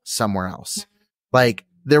available somewhere else. Like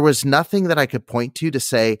there was nothing that I could point to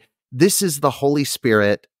say, this is the Holy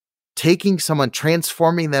Spirit taking someone,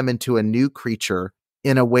 transforming them into a new creature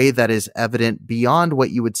in a way that is evident beyond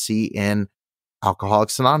what you would see in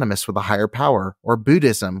Alcoholics Anonymous with a higher power, or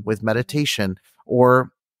Buddhism with meditation,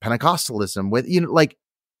 or Pentecostalism with, you know, like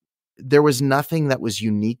there was nothing that was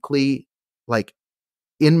uniquely, like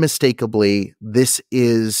unmistakably, this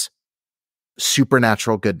is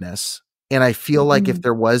supernatural goodness. And I feel like if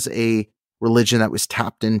there was a religion that was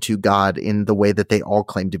tapped into God in the way that they all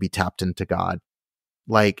claim to be tapped into God,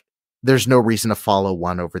 like there's no reason to follow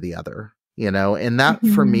one over the other, you know? And that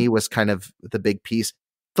for me was kind of the big piece.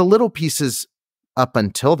 The little pieces up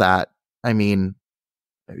until that, I mean,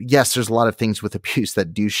 yes, there's a lot of things with abuse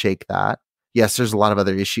that do shake that. Yes, there's a lot of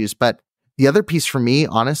other issues, but the other piece for me,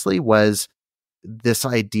 honestly, was this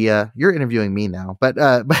idea. You're interviewing me now, but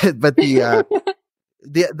the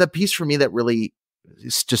piece for me that really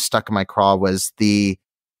just stuck in my craw was the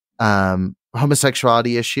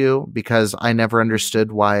homosexuality issue, because I never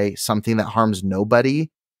understood why something that harms nobody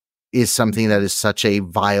is something that is such a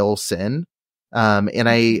vile sin. And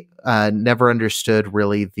I never understood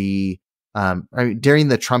really I mean, during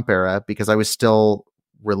the Trump era, because I was still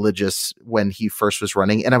religious when he first was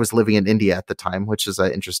running, and I was living in India at the time, which is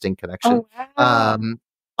an interesting connection. Oh, wow.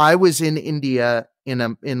 I was in India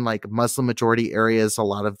in like Muslim majority areas a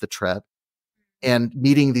lot of the trip, and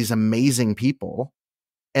meeting these amazing people.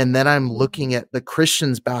 And then I'm looking at the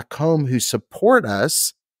Christians back home who support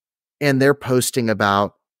us, and they're posting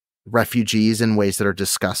about refugees in ways that are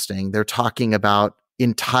disgusting. They're talking about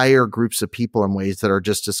entire groups of people in ways that are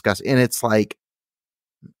just disgusting. And it's like,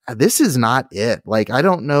 this is not it. Like, I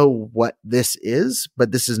don't know what this is,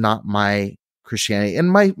 but this is not my Christianity.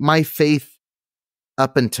 And my faith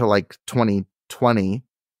up until like 2020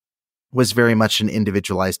 was very much an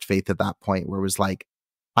individualized faith at that point, where it was like,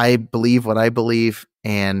 I believe what I believe,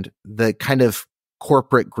 and the kind of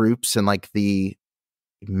corporate groups and like the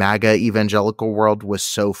MAGA evangelical world was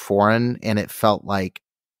so foreign, and it felt like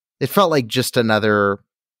just another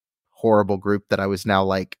horrible group that I was now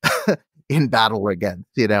like in battle against.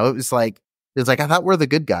 You know, it was like I thought we're the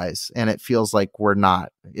good guys, and it feels like we're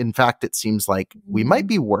not. In fact, it seems like we might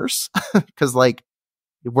be worse, because like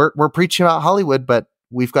we're preaching about Hollywood, but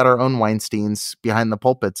we've got our own Weinsteins behind the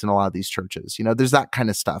pulpits in a lot of these churches. You know, there's that kind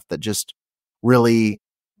of stuff that just really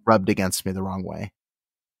rubbed against me the wrong way.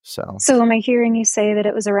 So am I hearing you say that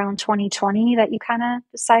it was around 2020 that you kind of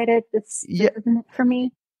decided this isn't it for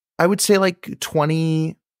me? I would say like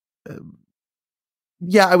 20.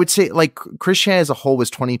 I would say like Christianity as a whole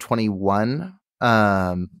was 2021.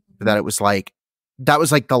 That it was like, that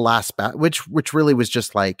was like the last which really was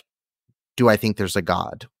just like, do I think there's a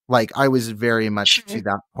God? Like I was very much to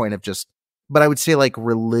that point of just, but I would say like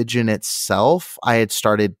religion itself, I had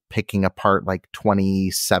started picking apart like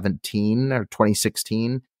 2017 or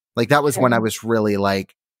 2016. Like that was when I was really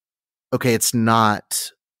like, okay, it's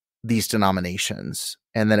not these denominations.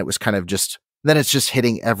 And then it was kind of just, then it's just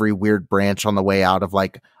hitting every weird branch on the way out of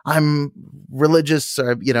like, I'm religious,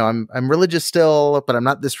 or, you know, I'm religious still, but I'm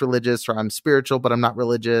not this religious, or I'm spiritual, but I'm not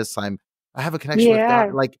religious. I have a connection with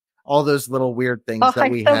God. Like all those little weird things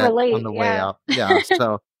that we had on the way out. Yeah.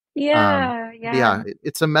 So,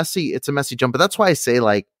 it's a messy jump, but that's why I say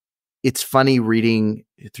like, it's funny reading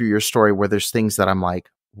through your story where there's things that I'm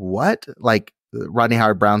like, what? Like Rodney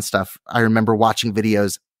Howard Brown stuff. I remember watching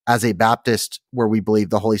videos as a Baptist where we believe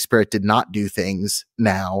the Holy Spirit did not do things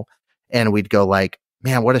now. And we'd go like,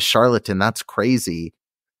 man, what a charlatan. That's crazy.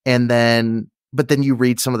 And then, but then you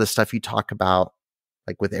read some of the stuff you talk about,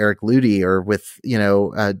 like with Eric Ludy or with,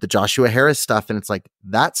 the Joshua Harris stuff. And it's like,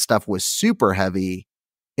 that stuff was super heavy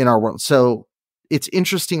in our world. So it's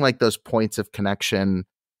interesting, like those points of connection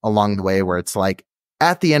along the way where it's like,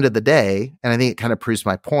 at the end of the day, and I think it kind of proves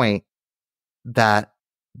my point, that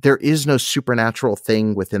there is no supernatural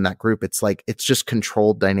thing within that group. It's like, it's just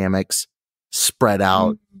controlled dynamics spread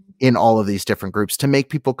out in all of these different groups to make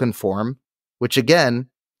people conform, which again,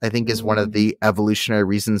 I think is one of the evolutionary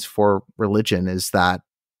reasons for religion, is that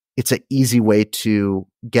it's an easy way to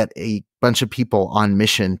get a bunch of people on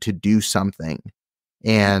mission to do something.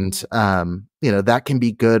 And, that can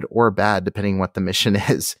be good or bad depending what the mission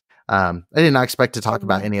is. I did not expect to talk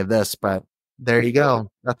about any of this, but there you go.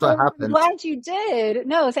 That's what happened. I'm glad you did.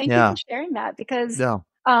 No, thank you for sharing that, because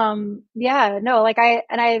I'm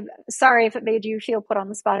sorry if it made you feel put on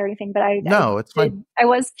the spot or anything, but it's fine. I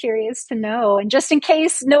was curious to know, and just in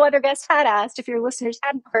case no other guest had asked, if your listeners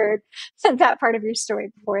hadn't heard that part of your story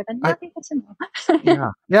before, then I think it's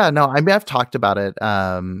enough. No, I mean, I've talked about it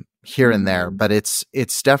here and there, but it's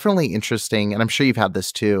definitely interesting, and I'm sure you've had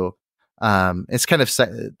this too. It's kind of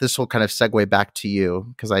this will kind of segue back to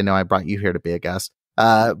you, because I know I brought you here to be a guest.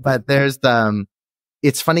 But there's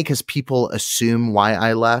it's funny because people assume why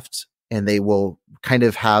I left, and they will kind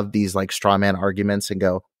of have these like straw man arguments and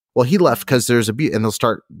go, well, he left because there's and they'll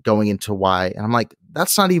start going into why. And I'm like,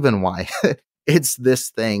 that's not even why. It's this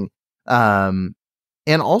thing. And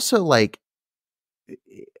also, like,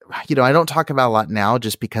 I don't talk about a lot now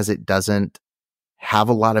just because it doesn't have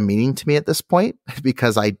a lot of meaning to me at this point,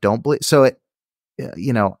 because I don't believe so.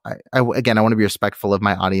 I want to be respectful of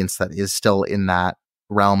my audience that is still in that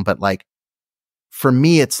realm, but like, for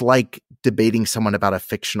me, it's like debating someone about a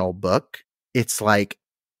fictional book. It's like,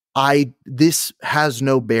 this has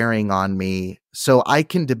no bearing on me, so I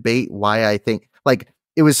can debate why I think, like,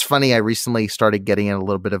 it was funny. I recently started getting in a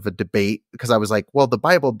little bit of a debate because I was like, well, the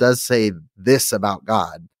Bible does say this about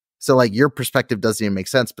God, so like your perspective doesn't even make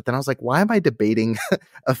sense. But then I was like, why am I debating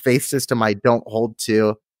a faith system I don't hold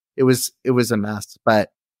to? It was a mess.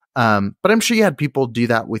 But I'm sure you had people do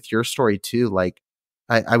that with your story too. Like,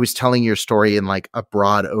 I was telling your story in like a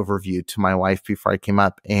broad overview to my wife before I came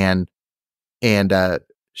up, and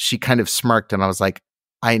she kind of smirked, and I was like,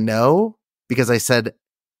 I know, because I said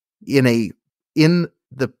in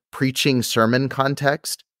the preaching sermon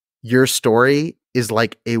context, your story is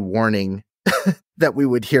like a warning that we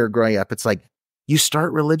would hear growing up. It's like, you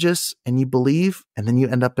start religious and you believe, and then you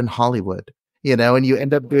end up in Hollywood, and you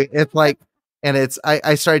end up doing it's like, and it's,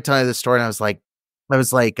 I started telling her this story, and I was like,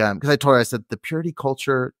 because I told her, I said, the purity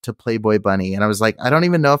culture to Playboy Bunny. And I was like, I don't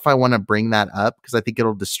even know if I want to bring that up, because I think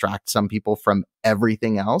it'll distract some people from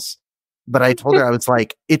everything else. But I told her, I was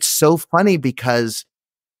like, it's so funny because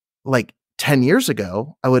like 10 years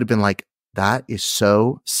ago, I would have been like, that is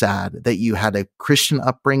so sad that you had a Christian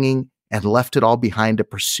upbringing and left it all behind to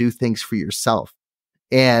pursue things for yourself.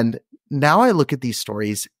 And now I look at these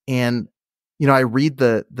stories, and, I read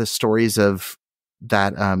the stories of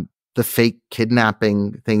that, the fake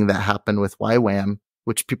kidnapping thing that happened with YWAM,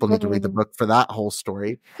 which people need to read the book for that whole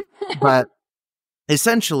story. But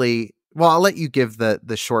essentially, well, I'll let you give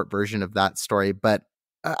the short version of that story. But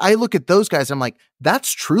I look at those guys, I'm like,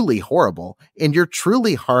 that's truly horrible. And you're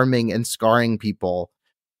truly harming and scarring people.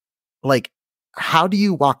 Like, how do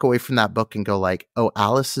you walk away from that book and go like, oh,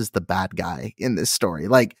 Alice is the bad guy in this story?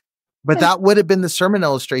 Like, but that would have been the sermon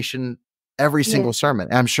illustration every single sermon.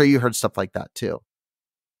 And I'm sure you heard stuff like that too.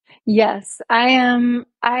 Yes, I am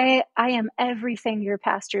everything your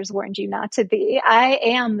pastors warned you not to be. I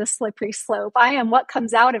am the slippery slope. I am what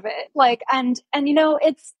comes out of it. Like, and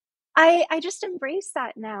it's, I just embrace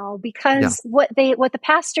that now, because what the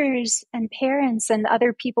pastors and parents and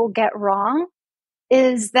other people get wrong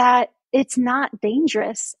is that it's not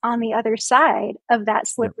dangerous on the other side of that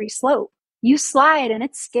slippery slope. You slide, and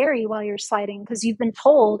it's scary while you're sliding, because you've been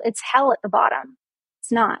told it's hell at the bottom.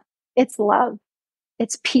 It's not. It's love.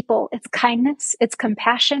 It's people, it's kindness, it's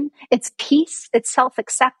compassion, it's peace, it's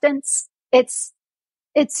self-acceptance, it's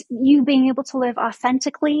you being able to live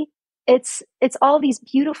authentically. It's all these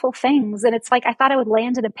beautiful things. And it's like, I thought I would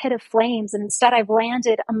land in a pit of flames, and instead I've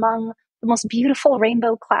landed among the most beautiful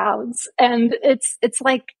rainbow clouds. And it's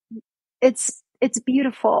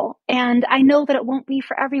beautiful. And I know that it won't be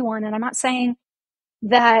for everyone. And I'm not saying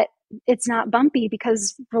that it's not bumpy,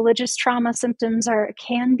 because religious trauma symptoms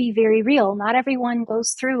can be very real. Not everyone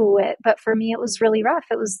goes through it, but for me, it was really rough.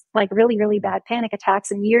 It was like really, really bad panic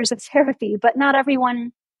attacks and years of therapy, but not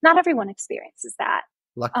everyone experiences that.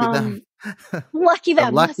 Lucky them. Lucky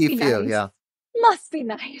them. Lucky few. Nice. Yeah. Must be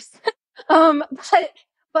nice.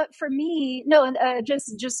 But for me, no,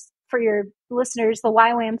 just for your listeners, the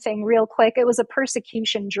YWAM thing real quick. It was a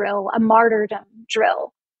persecution drill, a martyrdom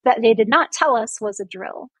drill that they did not tell us was a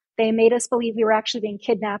drill. They made us believe we were actually being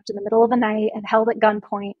kidnapped in the middle of the night and held at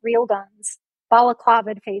gunpoint, real guns,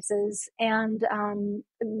 balaclava faces, and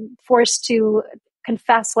forced to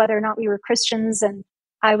confess whether or not we were Christians. And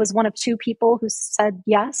I was one of two people who said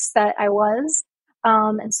yes, that I was.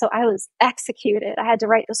 And so I was executed. I had to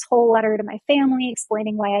write this whole letter to my family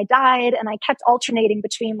explaining why I died. And I kept alternating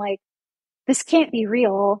between like, this can't be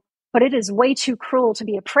real, but it is way too cruel to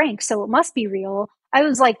be a prank, so it must be real. I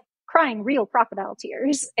was like crying real crocodile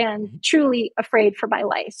tears and truly afraid for my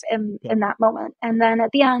life in that moment. And then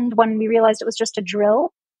at the end, when we realized it was just a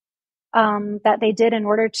drill that they did in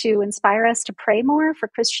order to inspire us to pray more for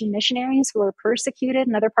Christian missionaries who were persecuted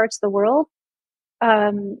in other parts of the world,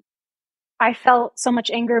 I felt so much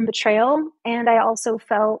anger and betrayal. And I also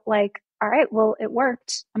felt like, all right, well, it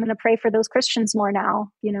worked. I'm going to pray for those Christians more now.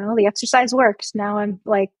 You know, the exercise worked. Now I'm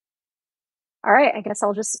like, all right, I guess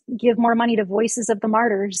I'll just give more money to Voices of the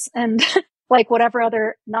Martyrs and like whatever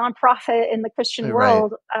other nonprofit in the Christian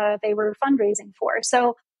world they were fundraising for.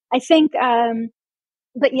 So I think,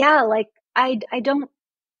 but yeah, like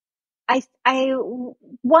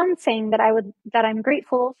one thing that I'm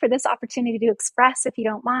grateful for this opportunity to express, if you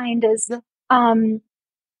don't mind, is tying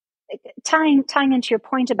into your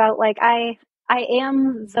point about like, I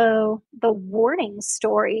am the warning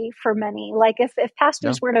story for many. Like if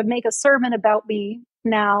pastors were to make a sermon about me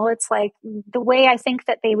now, it's like the way I think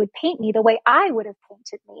that they would paint me, the way I would have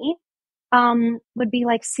painted me, would be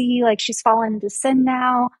like, see, like she's fallen into sin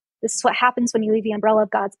now. This is what happens when you leave the umbrella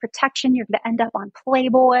of God's protection. You're going to end up on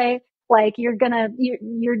Playboy. Like you're going to be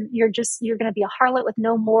a harlot with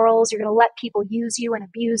no morals. You're going to let people use you and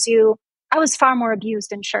abuse you. I was far more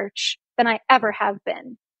abused in church than I ever have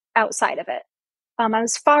been outside of it. I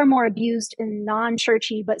was far more abused in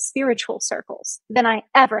non-churchy but spiritual circles than I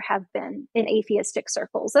ever have been in atheistic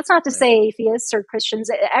circles. That's not to say atheists or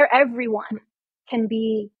Christians, everyone can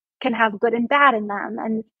have good and bad in them,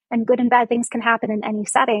 and good and bad things can happen in any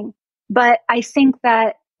setting. But I think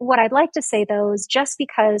that what I'd like to say though is just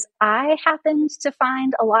because I happened to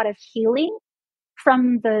find a lot of healing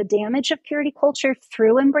from the damage of purity culture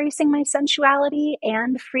through embracing my sensuality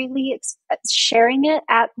and freely sharing it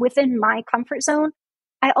within my comfort zone,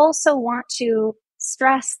 I also want to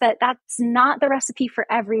stress that that's not the recipe for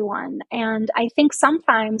everyone. And I think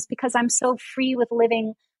sometimes because I'm so free with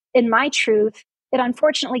living in my truth, it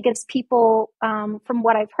unfortunately gives people, from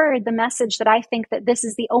what I've heard, the message that I think that this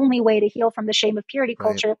is the only way to heal from the shame of purity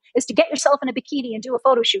culture is to get yourself in a bikini and do a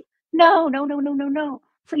photo shoot. No.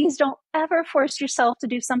 Please don't ever force yourself to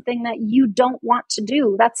do something that you don't want to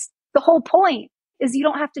do. That's the whole point, is you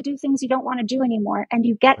don't have to do things you don't want to do anymore, and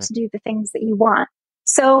you get to do the things that you want.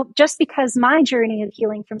 So just because my journey of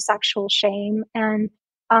healing from sexual shame and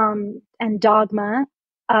dogma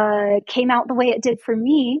came out the way it did for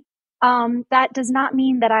me, that does not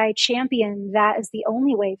mean that I champion that as the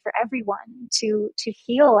only way for everyone to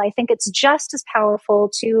heal. I think it's just as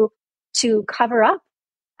powerful to cover up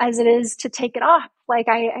as it is to take it off. Like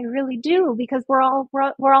I really do, because we're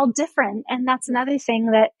all different. And that's another thing,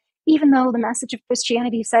 that even though the message of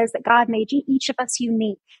Christianity says that God made each of us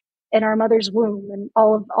unique in our mother's womb and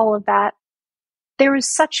all of that, there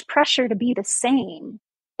is such pressure to be the same.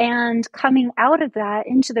 And coming out of that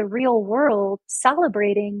into the real world,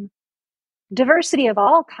 celebrating diversity of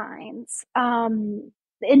all kinds.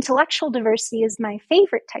 Intellectual diversity is my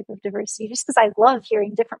favorite type of diversity, just because I love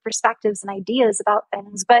hearing different perspectives and ideas about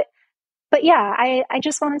things. But yeah, I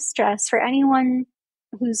just want to stress, for anyone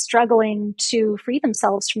who's struggling to free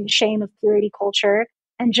themselves from the shame of purity culture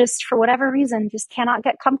and just for whatever reason just cannot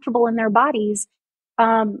get comfortable in their bodies,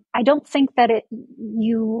 I don't think that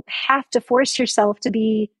you have to force yourself to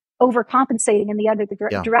be overcompensating in the other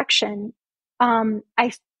direction.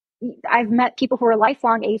 I've met people who are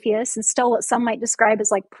lifelong atheists and still what some might describe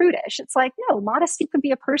as like prudish. It's like, no, modesty could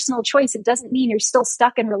be a personal choice. It doesn't mean you're still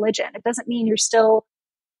stuck in religion. It doesn't mean you're still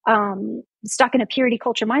stuck in a purity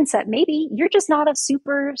culture mindset. Maybe you're just not a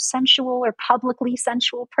super sensual or publicly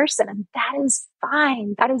sensual person, and that is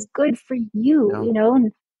fine. That is good for you, you know?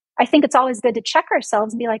 And I think it's always good to check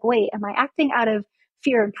ourselves and be like, wait, am I acting out of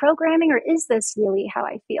fear and programming, or is this really how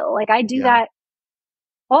I feel? Like I do that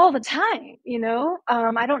all the time, you know?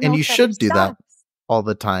 I don't know. And you should do that all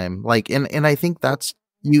the time. Like, and I think that's,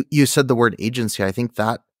 you said the word agency. I think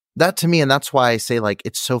that to me, and that's why I say, like,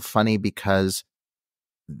 it's so funny, because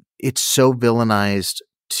it's so villainized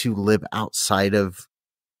to live outside of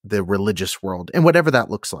the religious world, and whatever that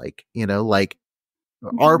looks like, you know, like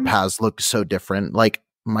our paths look so different. Like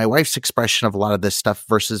my wife's expression of a lot of this stuff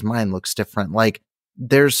versus mine looks different. Like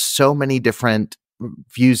there's so many different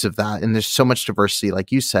views of that. And there's so much diversity,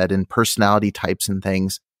 like you said, in personality types and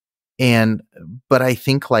things. But I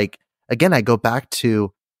think, like, again, I go back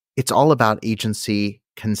to, it's all about agency,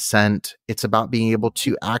 consent. It's about being able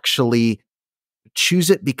to actually choose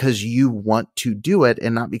it because you want to do it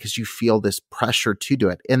and not because you feel this pressure to do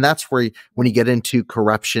it. And that's where, when you get into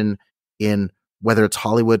corruption in whether it's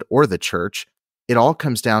Hollywood or the church, it all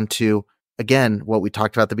comes down to, again, what we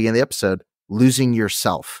talked about at the beginning of the episode, losing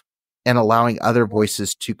yourself and allowing other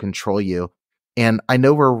voices to control you. And I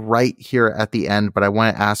know we're right here at the end, but I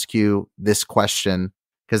want to ask you this question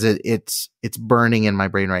because it's burning in my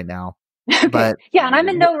brain right now. Okay. But yeah, and I'm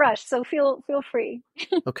in no rush, so feel free.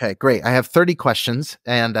 Okay, great. I have 30 questions,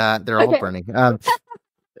 and they're all burning.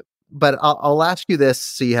 But I'll ask you this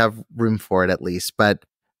so you have room for it at least. But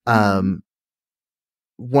one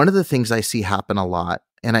of the things I see happen a lot,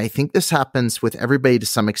 and I think this happens with everybody to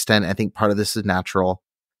some extent, I think part of this is natural,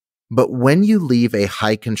 but when you leave a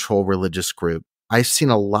high control religious group, I've seen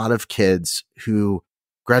a lot of kids who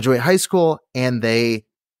graduate high school and they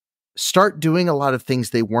start doing a lot of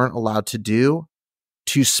things they weren't allowed to do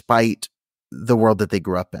to spite the world that they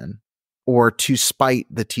grew up in, or to spite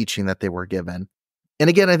the teaching that they were given. And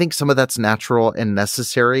again, I think some of that's natural and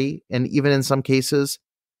necessary, and even in some cases,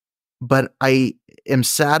 but I am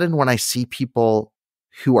saddened when I see people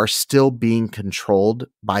who are still being controlled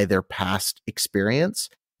by their past experience,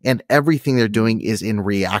 and everything they're doing is in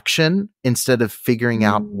reaction instead of figuring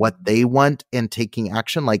out what they want and taking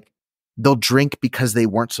action. Like, they'll drink because they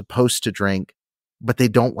weren't supposed to drink, but they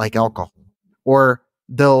don't like alcohol, or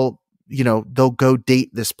they'll go date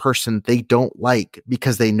this person they don't like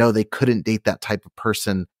because they know they couldn't date that type of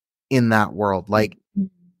person in that world. Like,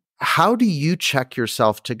 how do you check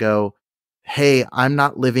yourself to go, hey, I'm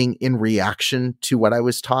not living in reaction to what I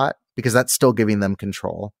was taught, because that's still giving them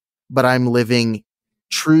control, but I'm living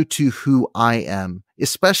true to who I am,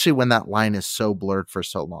 especially when that line is so blurred for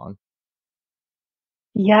so long?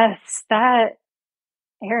 Yes,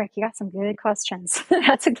 Eric, you got some good questions.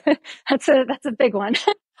 That's a big one.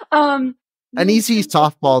 An easy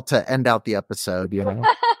softball to end out the episode,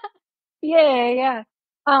 Yeah.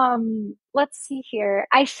 Let's see here.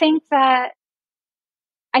 I think,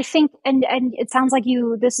 and it sounds like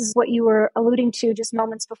this is what you were alluding to just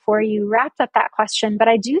moments before you wrapped up that question, but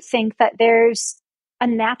I do think that there's a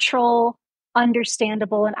natural,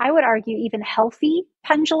 understandable, and I would argue even healthy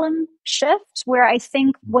pendulum shift, where I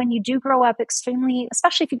think when you do grow up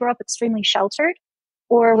especially if you grow up extremely sheltered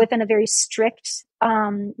or within a very strict,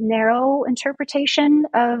 narrow interpretation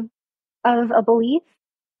of a belief,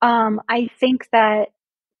 I think that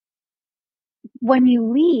when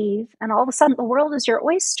you leave and all of a sudden the world is your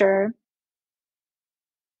oyster,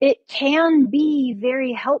 it can be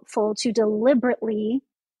very helpful to deliberately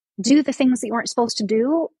do the things that you weren't supposed to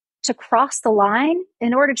do, to cross the line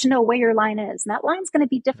in order to know where your line is. And that line's going to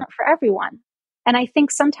be different for everyone. And I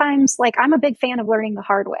think sometimes, like, I'm a big fan of learning the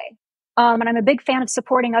hard way. And I'm a big fan of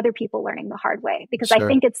supporting other people learning the hard way, because Sure. I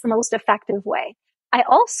think it's the most effective way. I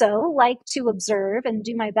also like to observe and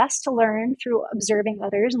do my best to learn through observing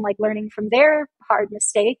others and like learning from their hard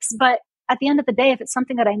mistakes. But at the end of the day, if it's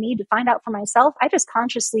something that I need to find out for myself, I just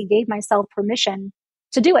consciously gave myself permission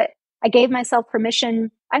to do it. I gave myself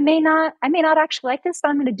permission. I may not actually like this, but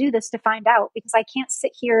I'm going to do this to find out, because I can't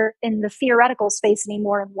sit here in the theoretical space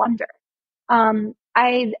anymore and wonder.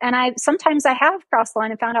 I sometimes I have crossed the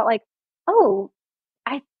line and found out, like, oh,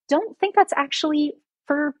 I don't think that's actually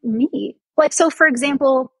for me. Like, so for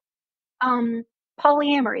example,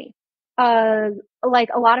 polyamory. Like,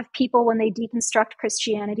 a lot of people, when they deconstruct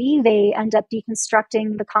Christianity, they end up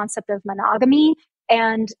deconstructing the concept of monogamy.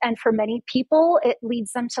 And for many people, it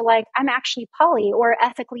leads them to, like, I'm actually poly or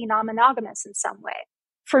ethically non-monogamous in some way.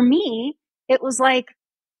 For me, it was like,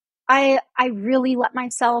 I really let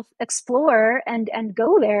myself explore and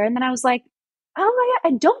go there. And then I was like, oh,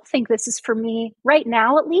 I don't think this is for me right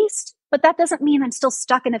now, at least. But that doesn't mean I'm still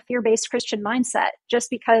stuck in a fear-based Christian mindset just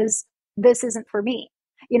because this isn't for me.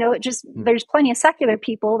 There's plenty of secular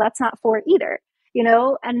people that's not for either,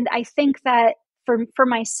 and I think that for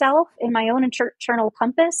myself, in my own internal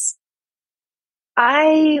compass,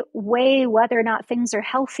 I weigh whether or not things are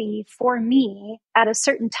healthy for me at a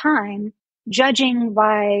certain time, judging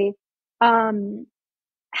by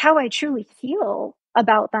how I truly feel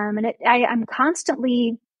about them. And I'm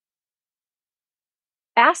constantly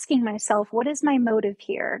asking myself, what is my motive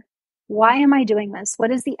here? Why am I doing this?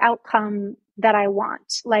 What is the outcome that I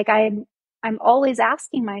want? Like, I'm always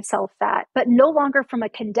asking myself that, but no longer from a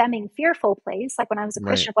condemning, fearful place. Like when I was a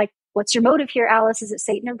Christian, like, what's your motive here, Alice? Is it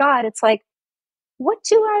Satan or God? It's like, what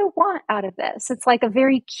do I want out of this? It's like a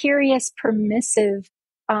very curious, permissive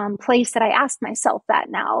place that I ask myself that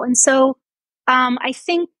now. And so I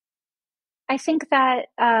think that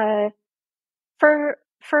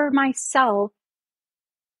for myself,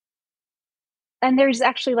 and there's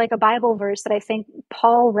actually like a Bible verse that I think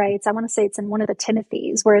Paul writes. I want to say it's in one of the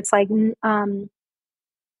Timothys, where it's like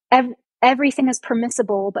everything is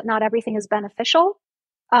permissible, but not everything is beneficial.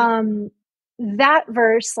 That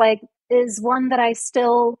verse like is one that I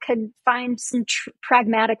still can find some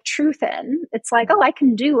pragmatic truth in. It's like, oh, I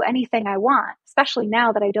can do anything I want, especially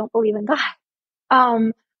now that I don't believe in God,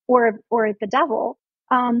 or the devil.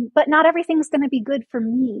 But not everything's going to be good for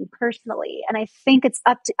me personally. And I think it's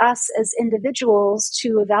up to us as individuals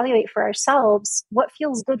to evaluate for ourselves what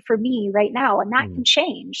feels good for me right now. And that can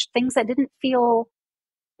change. Things that didn't feel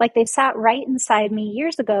like they sat right inside me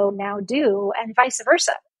years ago now do, and vice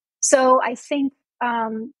versa. So I think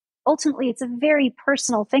ultimately it's a very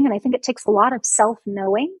personal thing. And I think it takes a lot of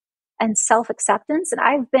self-knowing and self-acceptance. And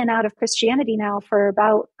I've been out of Christianity now for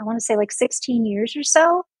about, I want to say like 16 years or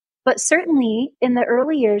so. But certainly in the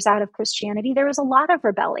early years out of Christianity, there was a lot of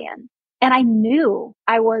rebellion. And I knew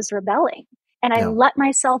I was rebelling. And I let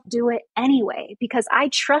myself do it anyway, because I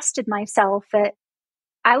trusted myself that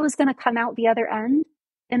I was going to come out the other end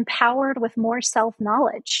empowered with more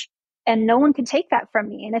self-knowledge. And no one can take that from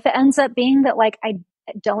me. And if it ends up being that like I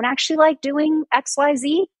don't actually like doing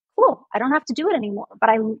XYZ, cool, I don't have to do it anymore. But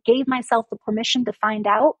I gave myself the permission to find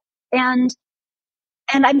out.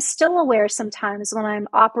 And I'm still aware sometimes when I'm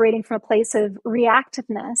operating from a place of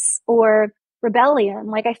reactiveness or rebellion.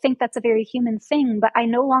 Like, I think that's a very human thing, but I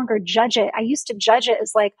no longer judge it. I used to judge it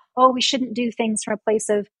as like, oh, we shouldn't do things from a place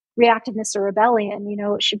of reactiveness or rebellion. You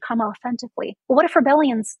know, it should come authentically. Well, what if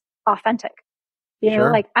rebellion's authentic? You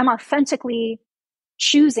know, like I'm authentically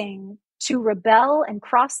choosing to rebel and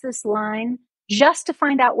cross this line just to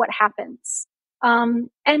find out what happens. And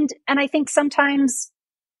I think sometimes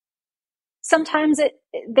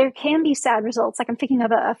there can be sad results. Like I'm thinking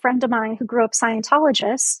of a friend of mine who grew up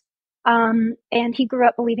Scientologist, and he grew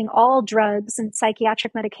up believing all drugs and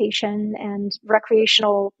psychiatric medication and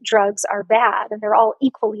recreational drugs are bad, and they're all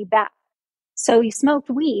equally bad. So he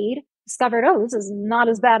smoked weed, discovered, oh, this is not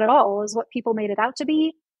as bad at all as what people made it out to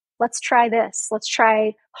be. Let's try this. Let's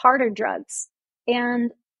try harder drugs.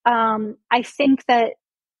 And I think that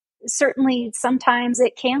certainly sometimes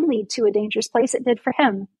it can lead to a dangerous place. It did for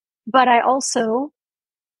him. But I also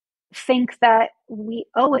think that we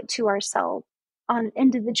owe it to ourselves on an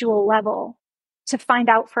individual level to find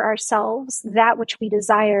out for ourselves that which we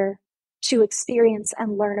desire to experience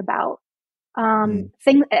and learn about.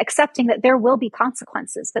 Accepting that there will be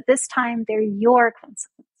consequences, but this time they're your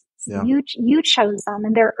consequences. Yeah. You chose them,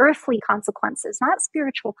 and they're earthly consequences, not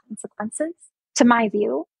spiritual consequences, to my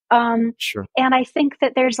view. Sure. And I think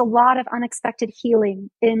that there's a lot of unexpected healing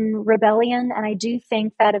in rebellion. And I do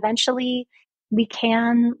think that eventually we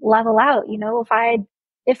can level out. You know,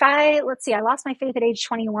 if I, let's see, I lost my faith at age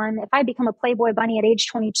 21. If I become a Playboy bunny at age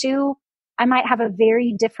 22, I might have a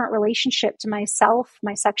very different relationship to myself,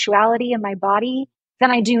 my sexuality, and my body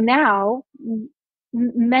than I do now,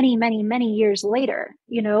 many, many, many years later,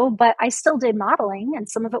 you know, but I still did modeling, and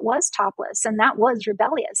some of it was topless, and that was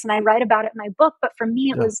rebellious. And I write about it in my book, but for me,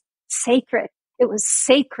 it was sacred. It was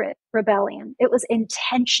sacred rebellion. It was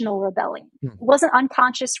intentional rebellion. It wasn't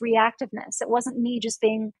unconscious reactiveness. It wasn't me just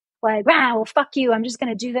being like, wow, well, fuck you, I'm just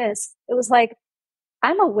going to do this. It was like,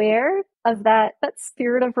 I'm aware of that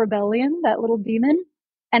spirit of rebellion, that little demon.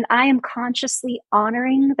 And I am consciously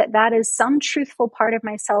honoring that is some truthful part of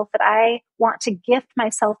myself that I want to gift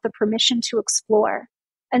myself the permission to explore.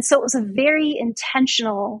 And so it was a very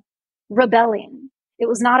intentional rebellion. It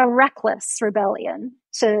was not a reckless rebellion.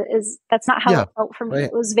 That's not how it felt for me. Right.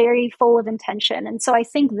 It was very full of intention. And so I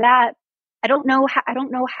think that I don't know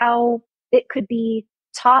how it could be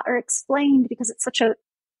taught or explained, because it's such a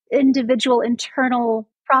individual internal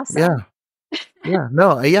process. And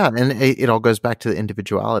it all goes back to the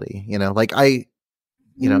individuality, you know, like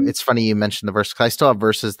it's funny you mentioned the verse, 'cause I still have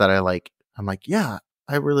verses that I like. I'm like, yeah,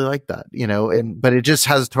 I really like that, you know, but it just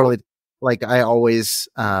has totally, like, I've always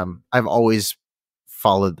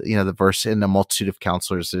followed, you know, the verse, in a multitude of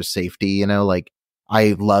counselors there's safety, you know, like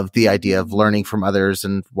I love the idea of learning from others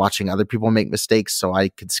and watching other people make mistakes so I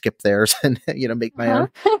could skip theirs and, you know, make my own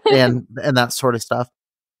and that sort of stuff.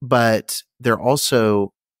 But they're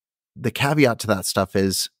also, the caveat to that stuff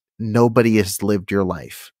is nobody has lived your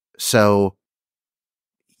life. So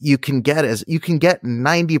you can get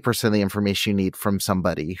 90% of the information you need from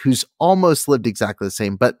somebody who's almost lived exactly the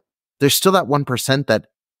same, but there's still that 1% that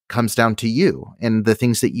comes down to you and the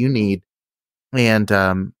things that you need. And,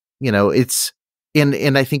 you know, it's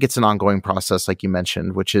and I think it's an ongoing process, like you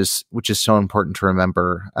mentioned, which is so important to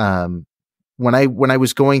remember. When I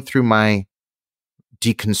was going through my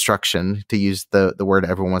deconstruction, to use the word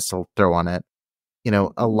everyone wants to throw on it,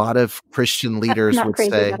 a lot of Christian leaders Not would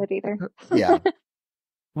crazy say, about it either. yeah,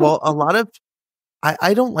 well, a lot of,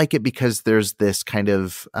 I don't like it because there's this kind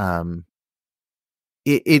of,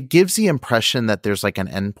 it gives the impression that there's like an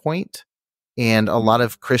endpoint. And a lot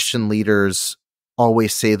of Christian leaders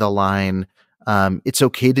always say the line, it's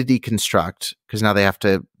okay to deconstruct, because now they have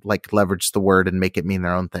to like leverage the word and make it mean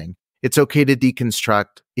their own thing. It's okay to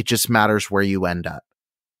deconstruct. It just matters where you end up.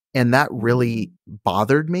 And that really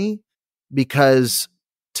bothered me, because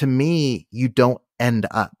to me, you don't end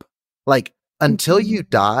up. Like, until you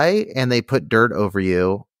die and they put dirt over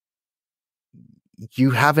you,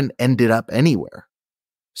 you haven't ended up anywhere.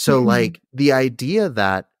 So like the idea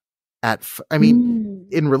that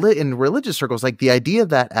in religious circles, like the idea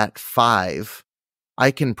that at 5,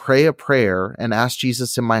 I can pray a prayer and ask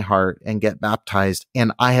Jesus in my heart and get baptized,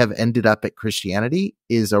 and I have ended up at Christianity,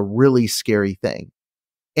 is a really scary thing.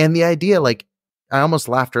 And the idea, like, I almost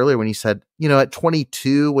laughed earlier when you said, at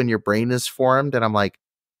 22, when your brain is formed, and I'm like,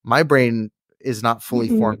 my brain is not fully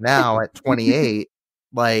formed now at 28.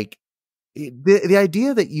 Like, the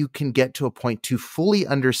idea that you can get to a point to fully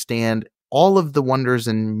understand all of the wonders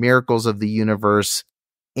and miracles of the universe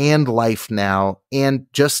and life now, and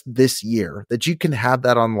just this year, that you can have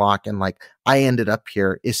that unlock and like, I ended up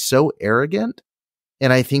here, is so arrogant.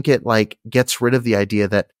 And I think it like gets rid of the idea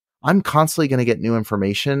that I'm constantly going to get new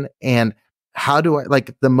information. And how do I,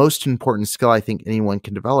 like, the most important skill I think anyone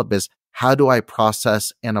can develop is, how do I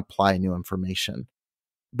process and apply new information?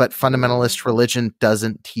 But fundamentalist religion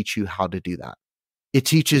doesn't teach you how to do that. It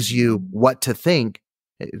teaches you what to think.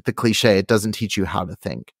 The cliche, it doesn't teach you how to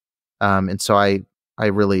think. And so I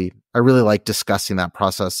really like discussing that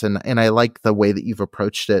process. And I like the way that you've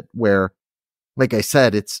approached it, where, like I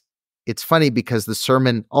said, it's funny because the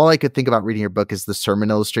sermon, all I could think about reading your book is the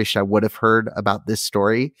sermon illustration I would have heard about this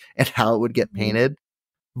story and how it would get painted,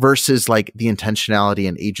 versus like the intentionality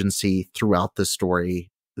and agency throughout the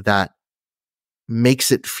story that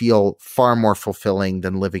makes it feel far more fulfilling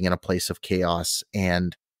than living in a place of chaos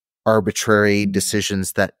and arbitrary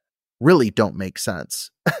decisions that really don't make sense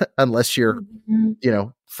unless you're,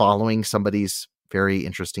 following somebody's very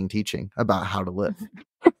interesting teaching about how to live.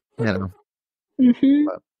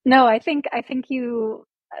 No, I think you,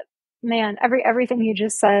 man, everything you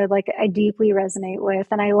just said, like, I deeply resonate with,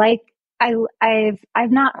 and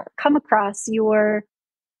I've not come across your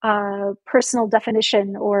personal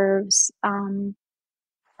definition or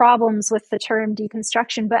problems with the term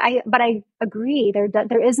deconstruction, but I agree,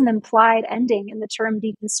 there is an implied ending in the term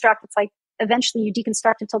deconstruct. It's like, eventually you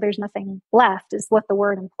deconstruct until there's nothing left, is what the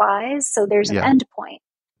word implies. So there's an end point.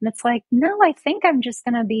 And it's like, no, I think I'm just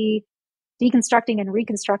going to be deconstructing and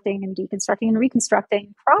reconstructing and deconstructing and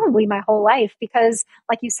reconstructing probably my whole life, because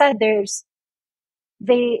like you said,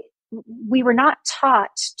 we were not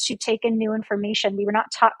taught to take in new information. We were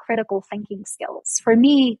not taught critical thinking skills. For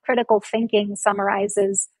me, critical thinking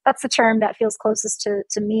summarizes, that's the term that feels closest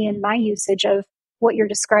to me in my usage of what you're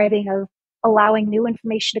describing, of allowing new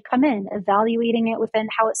information to come in, evaluating it within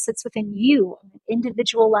how it sits within you, on an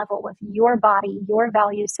individual level, with your body, your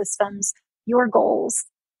value systems, your goals,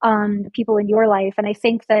 the people in your life. And I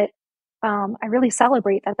think that I really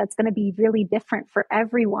celebrate that that's going to be really different for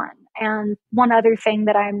everyone. And one other thing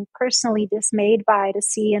that I'm personally dismayed by to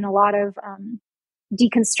see in a lot of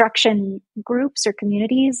deconstruction groups or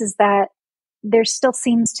communities is that there still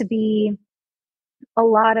seems to be a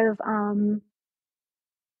lot of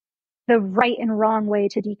the right and wrong way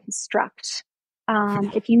to deconstruct.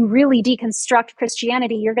 If you really deconstruct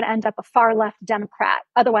Christianity, you're going to end up a far left Democrat.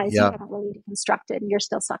 Otherwise, you haven't really deconstructed and you're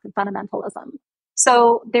still stuck in fundamentalism.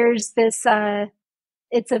 So there's this,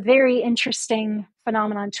 it's a very interesting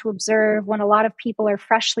phenomenon to observe when a lot of people are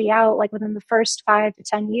freshly out, like within the first 5 to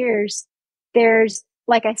 10 years. There's,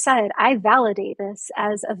 like I said, I validate this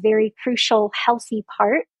as a very crucial, healthy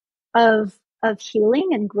part of healing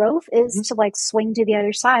and growth, is to like swing to the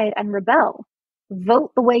other side and rebel.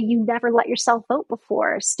 Vote the way you never let yourself vote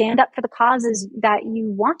before. Stand up for the causes that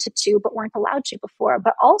you wanted to but weren't allowed to before.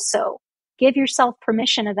 But also give yourself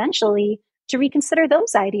permission eventually to reconsider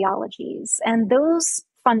those ideologies and those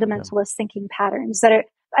fundamentalist thinking patterns that are,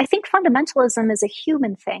 I think fundamentalism is a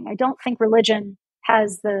human thing. I don't think religion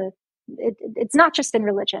has it's not just in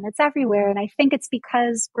religion, it's everywhere. And I think it's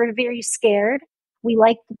because we're very scared. We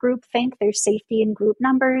like groupthink. There's safety in group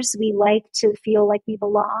numbers. We like to feel like we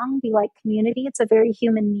belong. We like community. It's a very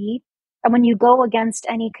human need. And when you go against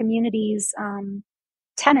any community's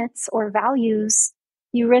tenets or values,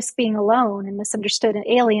 you risk being alone and misunderstood and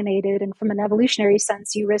alienated. And from an evolutionary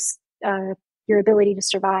sense, you risk your ability to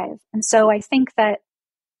survive. And so I think that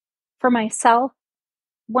for myself,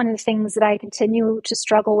 one of the things that I continue to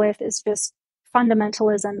struggle with is just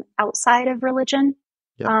fundamentalism outside of religion.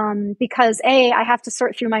 Yeah. Because I have to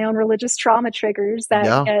sort through my own religious trauma triggers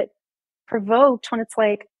that get provoked when it's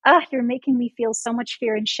like, you're making me feel so much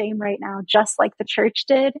fear and shame right now, just like the church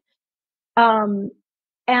did.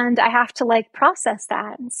 And I have to like process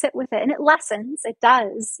that and sit with it. And it lessens, it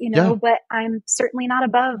does, but I'm certainly not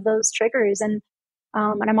above those triggers. And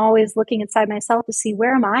I'm always looking inside myself to see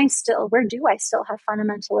where do I still have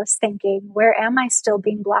fundamentalist thinking? Where am I still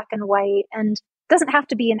being black and white? And it doesn't have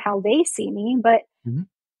to be in how they see me, but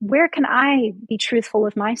where can I be truthful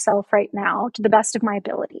with myself right now to the best of my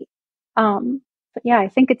ability? But yeah, I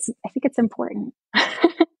think it's important.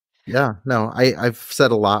 Yeah, no, I've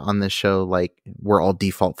said a lot on this show, like we're all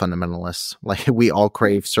default fundamentalists. Like we all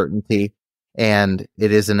crave certainty, and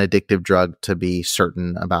it is an addictive drug to be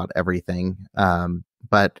certain about everything.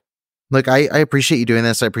 But look, I appreciate you doing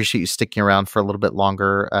this. I appreciate you sticking around for a little bit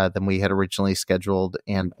longer than we had originally scheduled.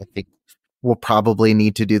 And I think we'll probably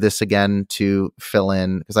need to do this again to fill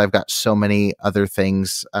in, because I've got so many other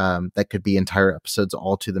things that could be entire episodes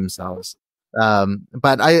all to themselves.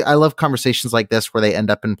 But I love conversations like this where they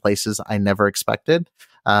end up in places I never expected,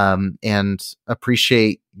 and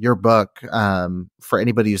appreciate your book. For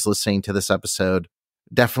anybody who's listening to this episode,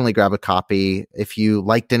 definitely grab a copy. If you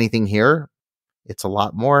liked anything here, it's a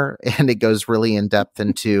lot more, and it goes really in depth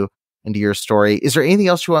into your story. Is there anything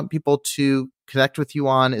else you want people to connect with you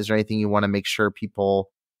on? Is there anything you want to make sure people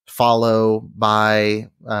follow, buy,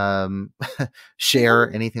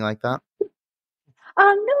 share, anything like that?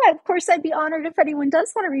 No, of course, I'd be honored if anyone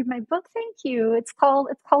does want to read my book. Thank you. It's called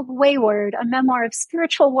Wayward, a memoir of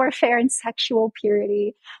spiritual warfare and sexual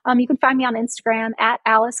purity. You can find me on Instagram at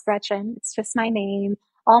Alice Greczyn. It's just my name.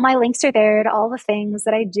 All my links are there to all the things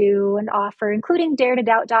that I do and offer, including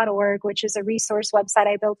daretodoubt.org, which is a resource website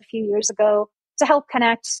I built a few years ago to help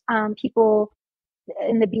connect people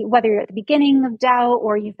whether you're at the beginning of doubt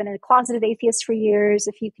or you've been a closeted atheist for years.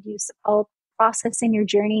 If you could use some help processing your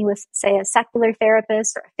journey with, say, a secular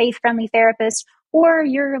therapist or a faith-friendly therapist, or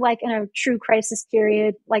you're like in a true crisis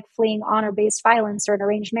period, like fleeing honor-based violence or an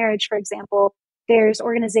arranged marriage, for example, there's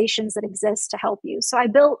organizations that exist to help you. So I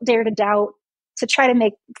built Dare to Doubt to try to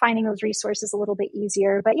make finding those resources a little bit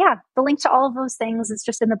easier. But yeah, the link to all of those things is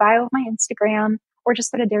just in the bio of my Instagram, or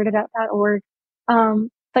just go to daretodoubt.org.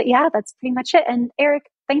 But yeah, that's pretty much it. And Eric,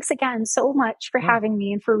 thanks again so much for having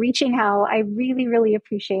me and for reaching out. I really, really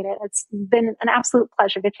appreciate it. It's been an absolute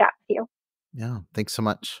pleasure to chat with you. Yeah, thanks so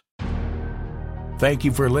much. Thank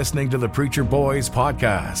you for listening to the Preacher Boys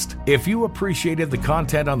podcast. If you appreciated the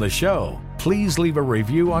content on the show, please leave a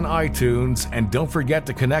review on iTunes, and don't forget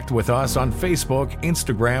to connect with us on Facebook,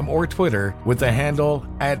 Instagram, or Twitter with the handle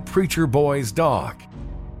 @PreacherBoysDoc.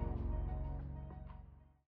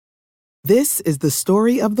 This is the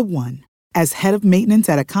story of the one. As head of maintenance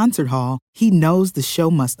at a concert hall, he knows the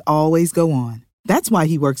show must always go on. That's why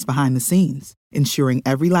he works behind the scenes, ensuring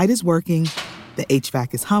every light is working, the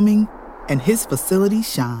HVAC is humming, and his facility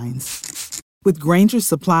shines. With Grainger's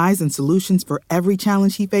supplies and solutions for every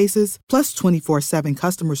challenge he faces, plus 24/7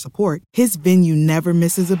 customer support, his venue never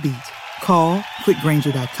misses a beat. Call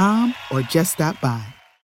quickgrainger.com or just stop by.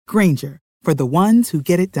 Grainger, for the ones who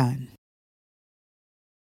get it done.